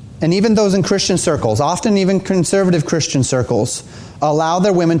 And even those in Christian circles, often even conservative Christian circles, allow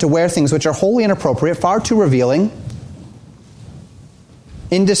their women to wear things which are wholly inappropriate, far too revealing,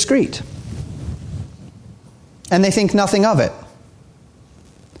 indiscreet. And they think nothing of it.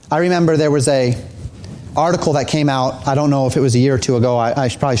 I remember there was an article that came out, I don't know if it was a year or two ago, I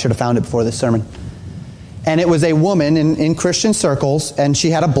probably should have found it before this sermon. And it was a woman in Christian circles, and she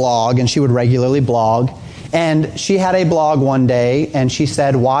had a blog, and she would regularly blog. And she had a blog one day, and she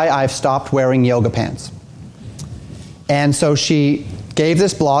said, "Why I've stopped wearing yoga pants." And so she gave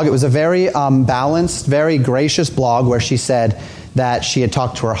this blog. It was a very balanced, very gracious blog where she said that she had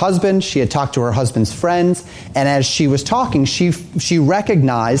talked to her husband, she had talked to her husband's friends, and as she was talking, she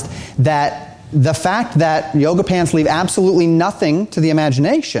recognized that the fact that yoga pants leave absolutely nothing to the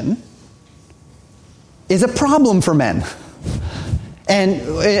imagination is a problem for men. And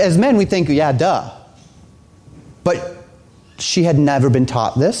as men, we think, yeah, duh. But she had never been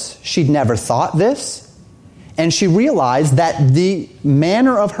taught this. She'd never thought this. And she realized that the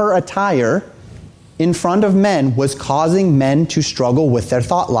manner of her attire in front of men was causing men to struggle with their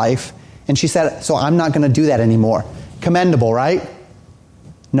thought life. And she said, so I'm not going to do that anymore. Commendable, right?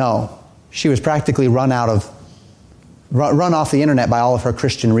 No. She was practically run off the internet by all of her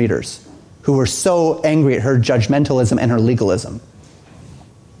Christian readers who were so angry at her judgmentalism and her legalism.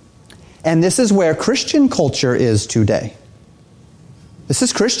 And this is where Christian culture is today. This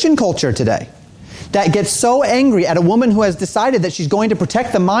is Christian culture today that gets so angry at a woman who has decided that she's going to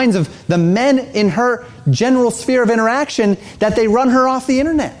protect the minds of the men in her general sphere of interaction that they run her off the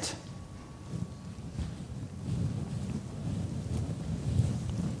internet.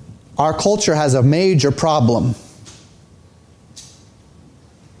 Our culture has a major problem.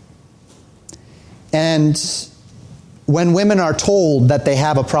 And when women are told that they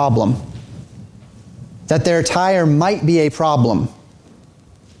have a problem, that their attire might be a problem,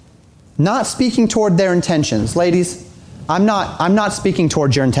 not speaking toward their intentions. Ladies, I'm not speaking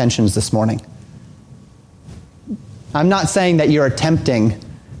toward your intentions this morning. I'm not saying that you're attempting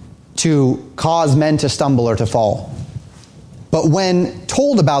to cause men to stumble or to fall. But when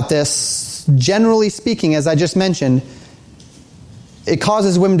told about this, generally speaking, as I just mentioned, it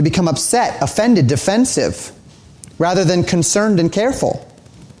causes women to become upset, offended, defensive, rather than concerned and careful.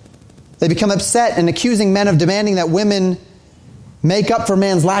 They become upset and accusing men of demanding that women make up for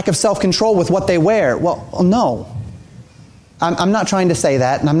man's lack of self-control with what they wear. Well, no. I'm not trying to say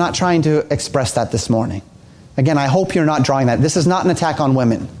that, and I'm not trying to express that this morning. Again, I hope you're not drawing that. This is not an attack on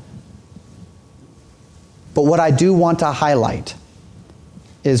women. But what I do want to highlight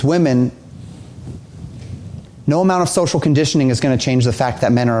is women, no amount of social conditioning is going to change the fact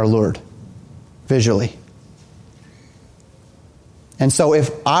that men are allured visually. And so if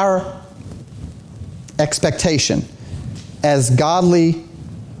our expectation as godly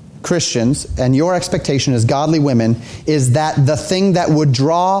Christians, and your expectation as godly women, is that the thing that would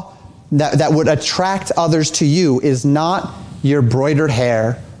draw, that would attract others to you is not your broidered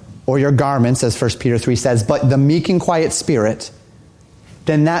hair or your garments, as 1 Peter 3 says, but the meek and quiet spirit,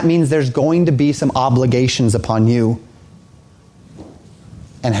 then that means there's going to be some obligations upon you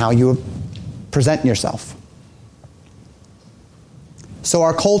and how you present yourself. So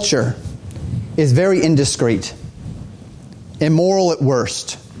our culture is very indiscreet, immoral at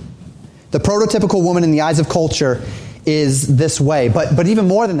worst. The prototypical woman in the eyes of culture is this way. But even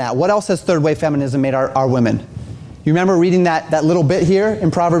more than that, what else has third wave feminism made our women? You remember reading that little bit here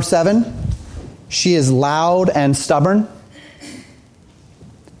in Proverbs 7? She is loud and stubborn.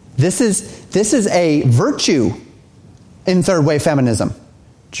 This is a virtue in third wave feminism.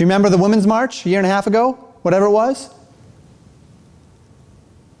 Do you remember the Women's March a year and a half ago? Whatever it was?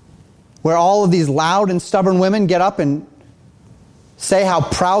 Where all of these loud and stubborn women get up and say how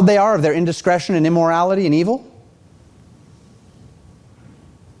proud they are of their indiscretion and immorality and evil.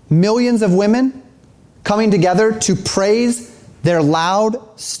 Millions of women coming together to praise their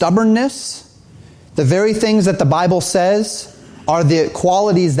loud stubbornness. The very things that the Bible says are the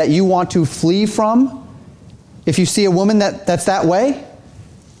qualities that you want to flee from. If you see a woman that's that way,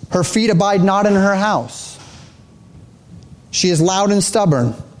 her feet abide not in her house. She is loud and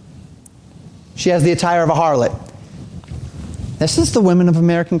stubborn. She has the attire of a harlot. This is the women of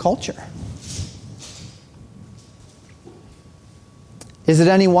American culture. Is it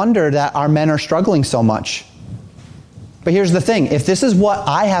any wonder that our men are struggling so much? But here's the thing. If this is what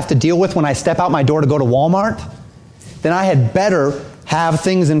I have to deal with when I step out my door to go to Walmart, then I had better have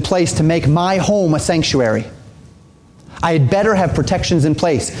things in place to make my home a sanctuary. I had better have protections in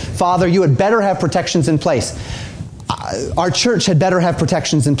place. Father, you had better have protections in place. Our church had better have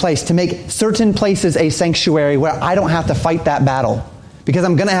protections in place to make certain places a sanctuary where I don't have to fight that battle, because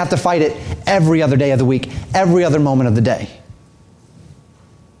I'm going to have to fight it every other day of the week, every other moment of the day.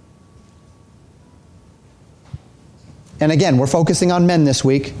 And again, we're focusing on men this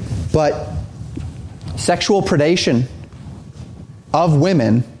week, but sexual predation of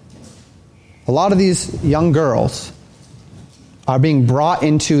women, a lot of these young girls are being brought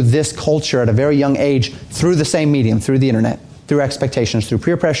into this culture at a very young age through the same medium, through the internet, through expectations, through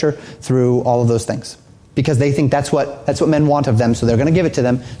peer pressure, through all of those things. Because they think that's what men want of them, so they're going to give it to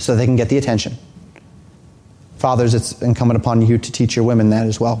them so they can get the attention. Fathers, it's incumbent upon you to teach your women that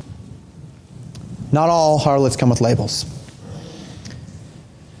as well. Not all harlots come with labels.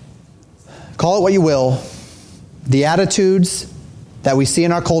 Call it what you will. The attitudes that we see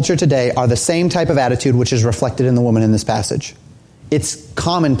in our culture today are the same type of attitude which is reflected in the woman in this passage. It's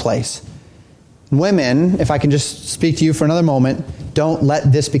commonplace. Women, if I can just speak to you for another moment, don't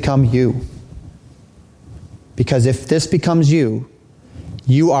let this become you. Because if this becomes you,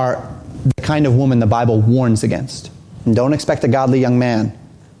 you are the kind of woman the Bible warns against. And don't expect a godly young man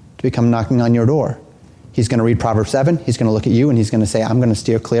to become knocking on your door. He's going to read Proverbs 7, he's going to look at you, and he's going to say, I'm going to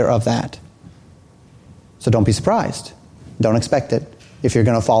steer clear of that. So don't be surprised. Don't expect it if you're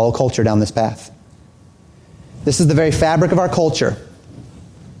going to follow culture down this path. This is the very fabric of our culture,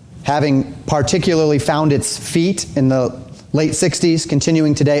 having particularly found its feet in the late 60s,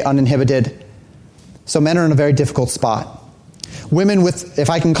 continuing today uninhibited. So men are in a very difficult spot. Women with, if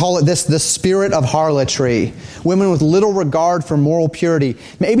I can call it this, the spirit of harlotry. Women with little regard for moral purity.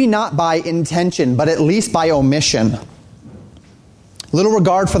 Maybe not by intention, but at least by omission. Little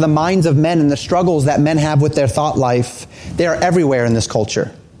regard for the minds of men and the struggles that men have with their thought life. They are everywhere in this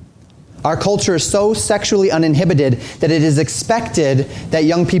culture. Our culture is so sexually uninhibited that it is expected that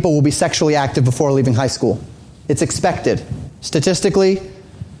young people will be sexually active before leaving high school. It's expected. Statistically,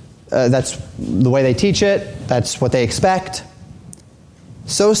 that's the way they teach it. That's what they expect.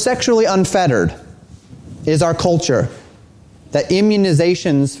 So sexually unfettered is our culture that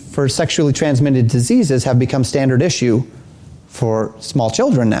immunizations for sexually transmitted diseases have become standard issue for small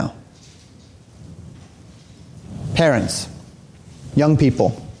children now. Parents, young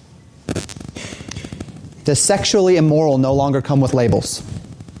people, the sexually immoral no longer come with labels.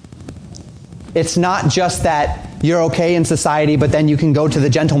 It's not just that you're okay in society, but then you can go to the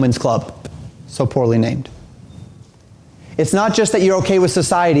gentleman's club, so poorly named. It's not just that you're okay with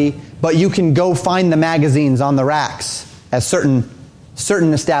society, but you can go find the magazines on the racks at certain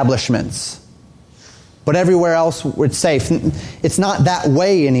establishments. But everywhere else, it's safe. It's not that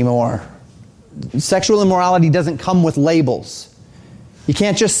way anymore. Sexual immorality doesn't come with labels. You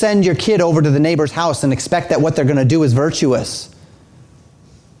can't just send your kid over to the neighbor's house and expect that what they're going to do is virtuous.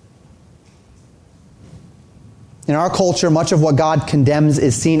 In our culture, much of what God condemns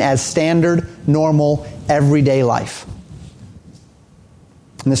is seen as standard, normal, everyday life.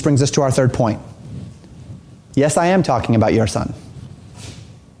 And this brings us to our third point. Yes, I am talking about your son.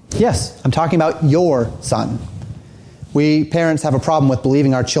 Yes, I'm talking about your son. We parents have a problem with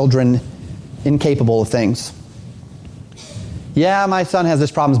believing our children incapable of things. Yeah, my son has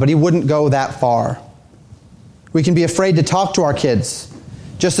these problems, but he wouldn't go that far. We can be afraid to talk to our kids,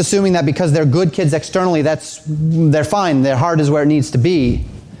 just assuming that because they're good kids externally, they're fine, their heart is where it needs to be.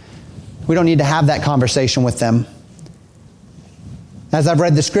 We don't need to have that conversation with them. As I've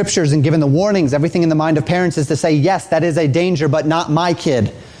read the scriptures and given the warnings, everything in the mind of parents is to say, yes, that is a danger, but not my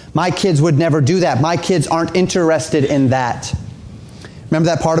kid. My kids would never do that. My kids aren't interested in that. Remember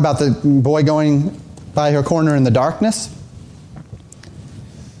that part about the boy going by her corner in the darkness?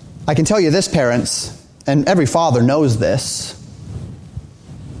 I can tell you this, parents, and every father knows this.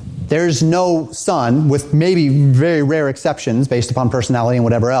 There's no son, with maybe very rare exceptions based upon personality and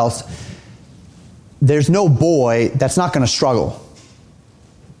whatever else, there's no boy that's not going to struggle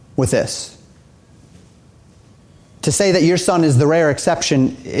with this. To say that your son is the rare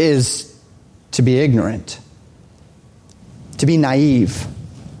exception is to be ignorant, to be naive.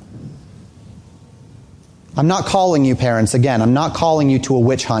 I'm not calling you, parents, again, I'm not calling you to a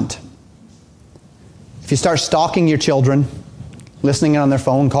witch hunt. If you start stalking your children, listening on their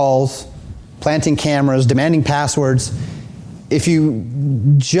phone calls, planting cameras, demanding passwords, if you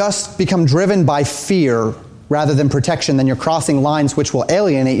just become driven by fear rather than protection, then you're crossing lines which will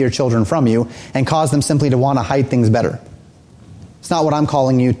alienate your children from you and cause them simply to want to hide things better. It's not what I'm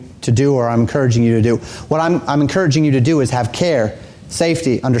calling you to do or I'm encouraging you to do. What I'm encouraging you to do is have care,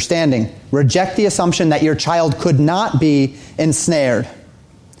 safety, understanding. Reject the assumption that your child could not be ensnared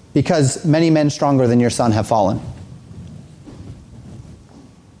because many men stronger than your son have fallen.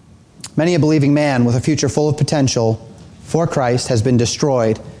 Many a believing man with a future full of potential for Christ has been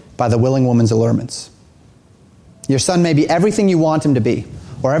destroyed by the willing woman's allurements. Your son may be everything you want him to be,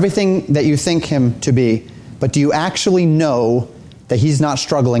 or everything that you think him to be, but do you actually know that he's not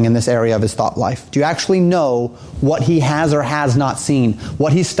struggling in this area of his thought life? Do you actually know what he has or has not seen,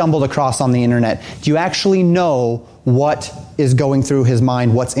 what he stumbled across on the internet? Do you actually know what is going through his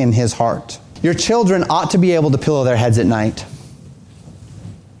mind, what's in his heart? Your children ought to be able to pillow their heads at night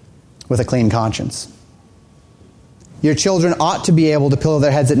with a clean conscience. Your children ought to be able to pillow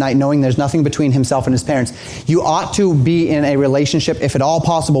their heads at night knowing there's nothing between himself and his parents. You ought to be in a relationship, if at all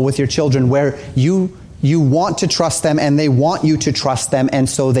possible, with your children where you want to trust them and they want you to trust them, and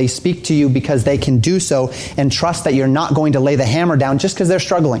so they speak to you because they can do so, and trust that you're not going to lay the hammer down just because they're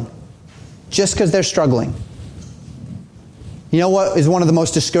struggling. Just because they're struggling. You know what is one of the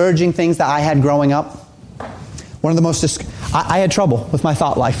most discouraging things that I had growing up? I had trouble with my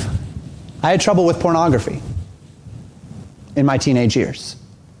thought life. I had trouble with pornography in my teenage years.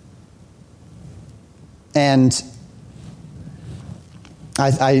 And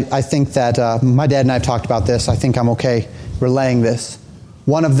I think that my dad and I have talked about this. I think I'm okay relaying this.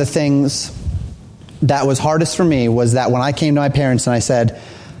 One of the things that was hardest for me was that when I came to my parents and I said,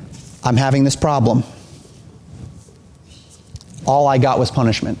 I'm having this problem, all I got was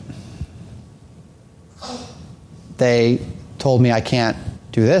punishment. They told me I can't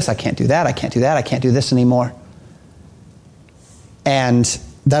do this, I can't do that, I can't do that, I can't do this anymore. And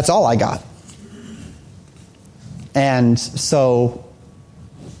that's all I got. And so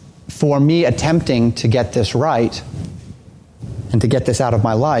for me attempting to get this right and to get this out of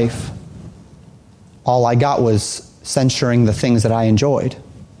my life, all I got was censoring the things that I enjoyed.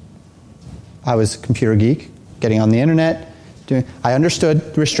 I was a computer geek, getting on the internet. I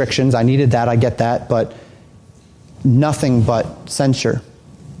understood restrictions. I needed that. I get that. But nothing but censure.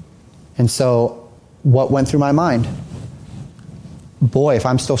 And so what went through my mind? Boy, if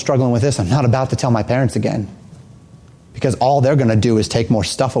I'm still struggling with this, I'm not about to tell my parents again. Because all they're going to do is take more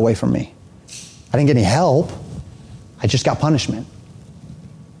stuff away from me. I didn't get any help. I just got punishment.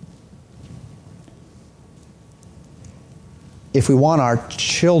 If we want our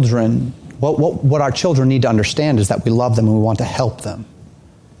children, what our children need to understand is that we love them and we want to help them.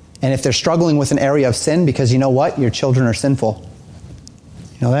 And if they're struggling with an area of sin, because you know what? Your children are sinful.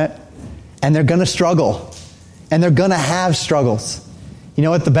 You know that? And they're going to struggle. And they're going to have struggles. You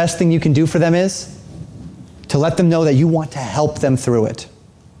know what the best thing you can do for them is? To let them know that you want to help them through it.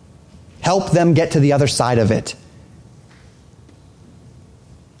 Help them get to the other side of it.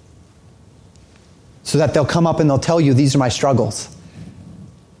 So that they'll come up and they'll tell you, these are my struggles.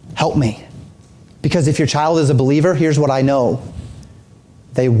 Help me. Because if your child is a believer, here's what I know.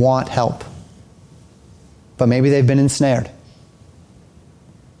 They want help. But maybe they've been ensnared.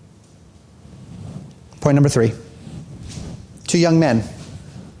 Point number 3. 2 young men.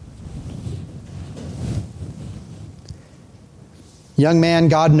 Young man,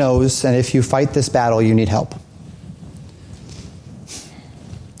 God knows, and if you fight this battle, you need help.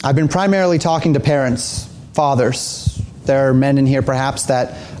 I've been primarily talking to parents, fathers. There are men in here perhaps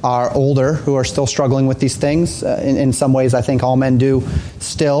that are older who are still struggling with these things. In some ways, I think all men do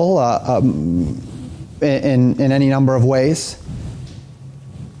still, in any number of ways.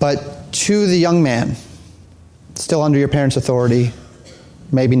 But to the young man, still under your parents' authority,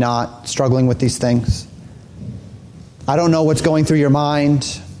 maybe not, struggling with these things, I don't know what's going through your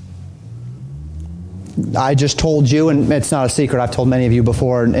mind. I just told you, and it's not a secret, I've told many of you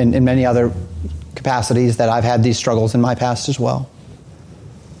before in many other capacities that I've had these struggles in my past as well.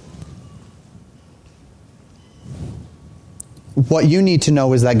 What you need to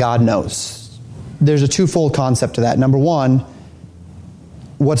know is that God knows. There's a twofold concept to that. Number one,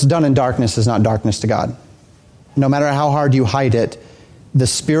 what's done in darkness is not darkness to God. No matter how hard you hide it, the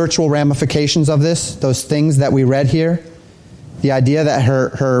spiritual ramifications of this, those things that we read here, the idea that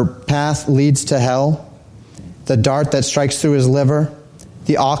her path leads to hell, the dart that strikes through his liver,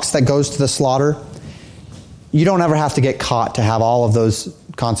 the ox that goes to the slaughter, you don't ever have to get caught to have all of those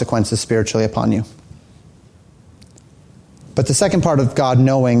consequences spiritually upon you. But the second part of God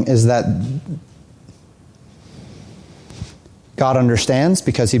knowing is that God understands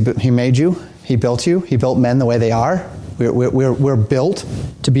because He made you, He built you, He built men the way they are, We're built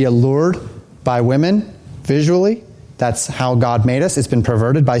to be allured by women visually. That's how God made us. It's been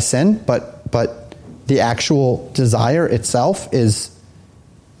perverted by sin, but the actual desire itself is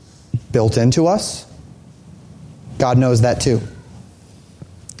built into us. God knows that too.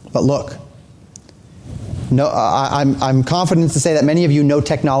 But look, no, I'm confident to say that many of you know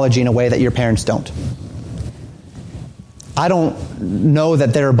technology in a way that your parents don't. I don't know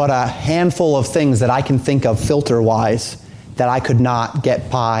that there are but a handful of things that I can think of filter-wise that I could not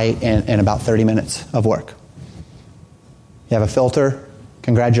get by in about 30 minutes of work. You have a filter?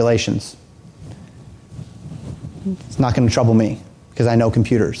 Congratulations. It's not going to trouble me because I know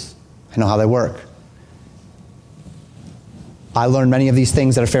computers. I know how they work. I learned many of these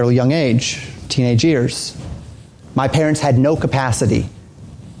things at a fairly young age, teenage years. My parents had no capacity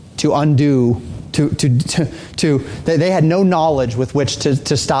to undo, they had no knowledge with which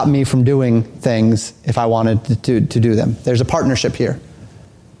to stop me from doing things if I wanted to do them. There's a partnership here.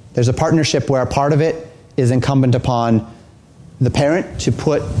 There's a partnership where a part of it is incumbent upon the parent to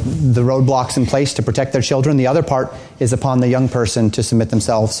put the roadblocks in place to protect their children. The other part is upon the young person to submit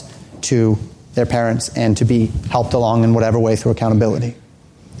themselves to their parents and to be helped along in whatever way through accountability.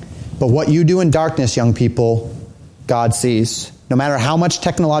 But what you do in darkness, young people, God sees. No matter how much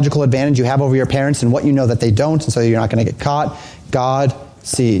technological advantage you have over your parents and what you know that they don't, and so you're not going to get caught, God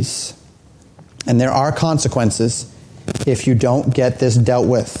sees. And there are consequences if you don't get this dealt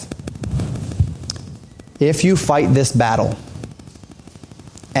with. If you fight this battle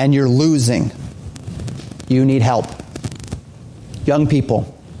and you're losing, you need help. Young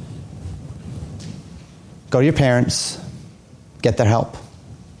people, go to your parents, get their help.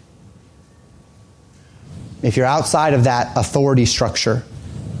 If you're outside of that authority structure,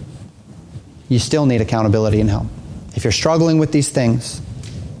 you still need accountability and help. If you're struggling with these things,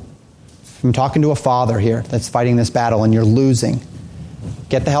 I'm talking to a father here that's fighting this battle and you're losing,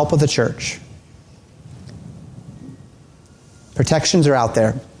 get the help of the church. Protections are out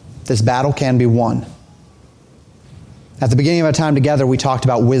there. This battle can be won. At the beginning of our time together, we talked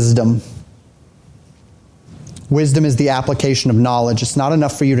about wisdom. Wisdom is the application of knowledge. It's not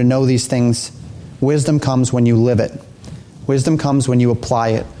enough for you to know these things. Wisdom comes when you live it. Wisdom comes when you apply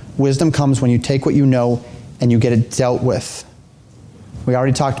it. Wisdom comes when you take what you know and you get it dealt with. We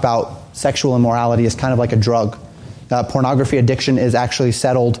already talked about sexual immorality as kind of like a drug. Pornography addiction is actually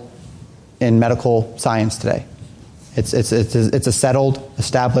settled in medical science today. It's a settled,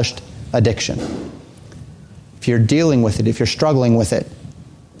 established addiction. If you're dealing with it, if you're struggling with it,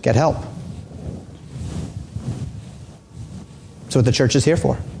 get help. That's what the church is here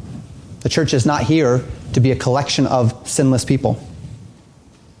for. The church is not here to be a collection of sinless people.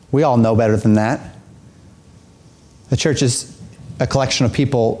 We all know better than that. The church is a collection of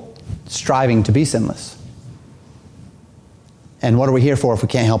people striving to be sinless. And what are we here for if we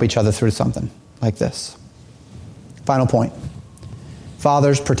can't help each other through something like this? Final point.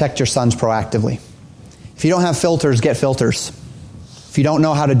 Fathers, protect your sons proactively. If you don't have filters, get filters. If you don't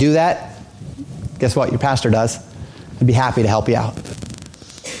know how to do that, guess what? Your pastor does. I'd be happy to help you out.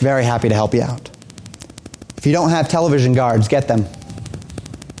 Very happy to help you out. If you don't have television guards, get them.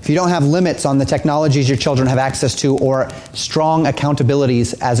 If you don't have limits on the technologies your children have access to or strong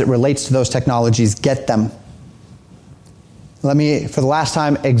accountabilities as it relates to those technologies, get them. Let me, for the last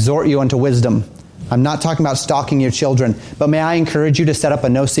time, exhort you unto wisdom. I'm not talking about stalking your children, but may I encourage you to set up a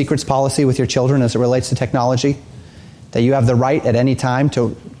no secrets policy with your children as it relates to technology? That you have the right at any time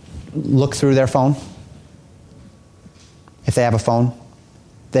to look through their phone, if they have a phone.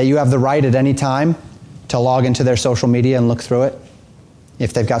 That you have the right at any time to log into their social media and look through it,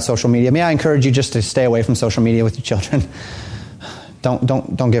 if they've got social media. May I encourage you just to stay away from social media with your children.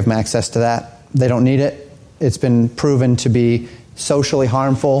 Don't give them access to that. They don't need it. It's been proven to be socially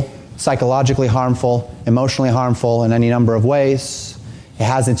harmful, psychologically harmful, emotionally harmful in any number of ways. It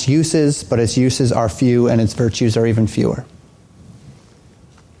has its uses, but its uses are few and its virtues are even fewer.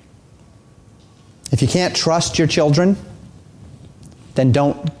 If you can't trust your children, then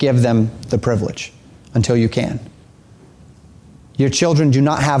don't give them the privilege until you can. Your children do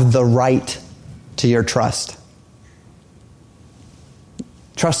not have the right to your trust.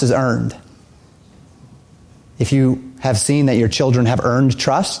 Trust is earned. If you have seen that your children have earned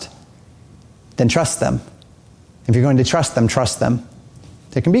trust, then trust them. If you're going to trust them, trust them.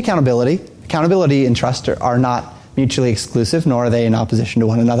 There can be accountability. Accountability and trust are not mutually exclusive, nor are they in opposition to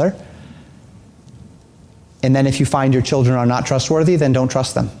one another. And then if you find your children are not trustworthy, then don't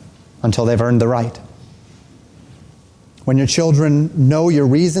trust them until they've earned the right. When your children know your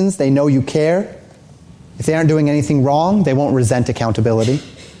reasons, they know you care. If they aren't doing anything wrong, they won't resent accountability.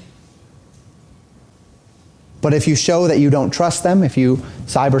 But if you show that you don't trust them, if you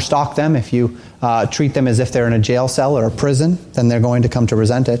cyber stalk them, if you treat them as if they're in a jail cell or a prison, then they're going to come to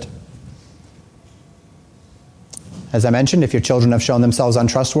resent it. As I mentioned, if your children have shown themselves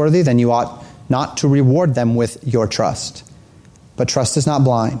untrustworthy, then you ought not to reward them with your trust. But trust is not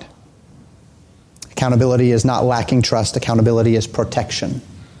blind. Accountability is not lacking trust. Accountability is protection.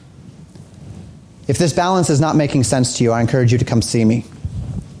 If this balance is not making sense to you, I encourage you to come see me.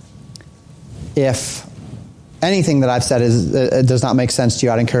 If anything that I've said does not make sense to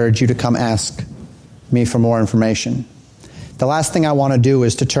you, I'd encourage you to come ask me for more information. The last thing I want to do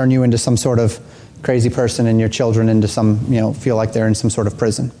is to turn you into some sort of crazy person and your children into feel like they're in some sort of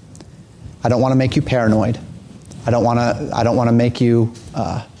prison. I don't want to make you paranoid. I don't want to make you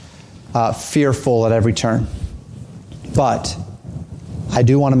fearful at every turn. But I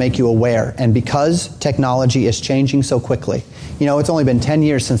do want to make you aware. And because technology is changing so quickly, it's only been 10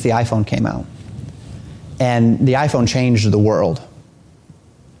 years since the iPhone came out. And the iPhone changed the world,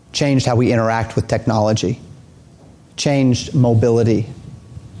 changed how we interact with technology, changed mobility.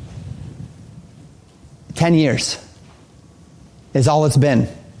 10 years is all it's been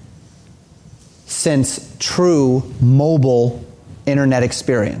since true mobile internet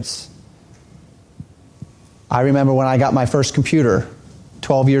experience. I remember when I got my first computer,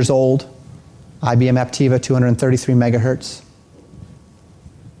 12 years old, IBM Aptiva, 233 megahertz,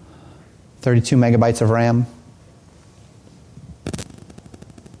 32 megabytes of RAM.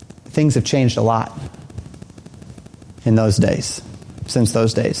 Things have changed a lot in those days, since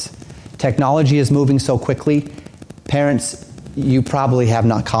those days. Technology is moving so quickly. Parents, you probably have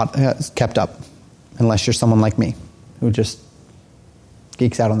not kept up, unless you're someone like me, who just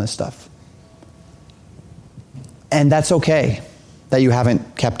geeks out on this stuff. And that's okay that you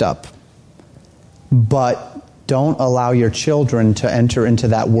haven't kept up. But don't allow your children to enter into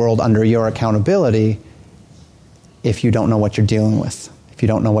that world under your accountability if you don't know what you're dealing with, if you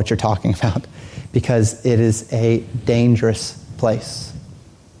don't know what you're talking about, because it is a dangerous place,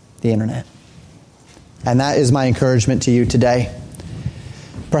 the internet. And that is my encouragement to you today.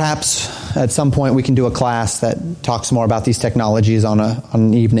 Perhaps at some point we can do a class that talks more about these technologies on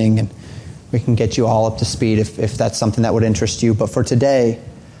an evening, and we can get you all up to speed if that's something that would interest you. But for today,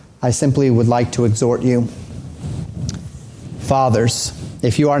 I simply would like to exhort you. Fathers,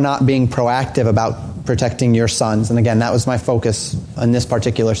 if you are not being proactive about protecting your sons, and again, that was my focus on this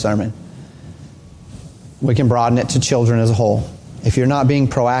particular sermon, we can broaden it to children as a whole. If you're not being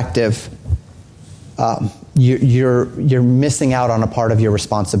proactive, you're missing out on a part of your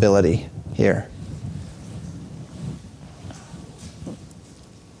responsibility here.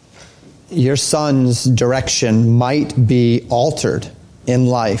 Your son's direction might be altered in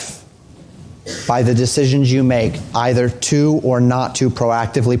life by the decisions you make, either to or not to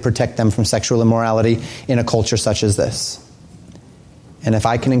proactively protect them from sexual immorality in a culture such as this. And if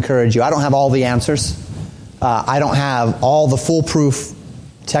I can encourage you, I don't have all the answers. I don't have all the foolproof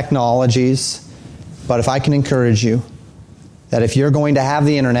technologies. But if I can encourage you that if you're going to have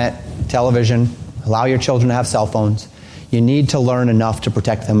the internet, television, allow your children to have cell phones, you need to learn enough to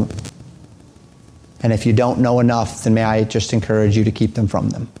protect them. And if you don't know enough, then may I just encourage you to keep them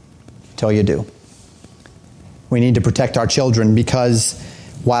from them until you do. We need to protect our children because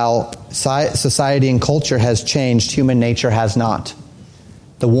while society and culture has changed, human nature has not.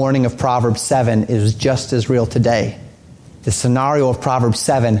 The warning of Proverbs 7 is just as real today. The scenario of Proverbs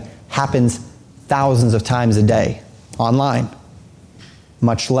 7 happens thousands of times a day online,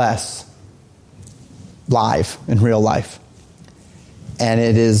 much less live in real life. And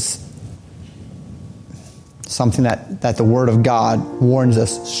it is something that the Word of God warns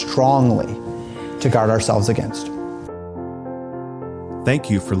us strongly to guard ourselves against. Thank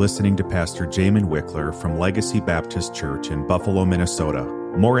you for listening to Pastor Jamin Wickler from Legacy Baptist Church in Buffalo, Minnesota.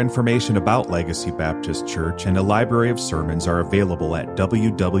 More information about Legacy Baptist Church and a library of sermons are available at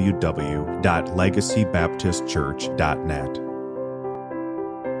www.legacybaptistchurch.net.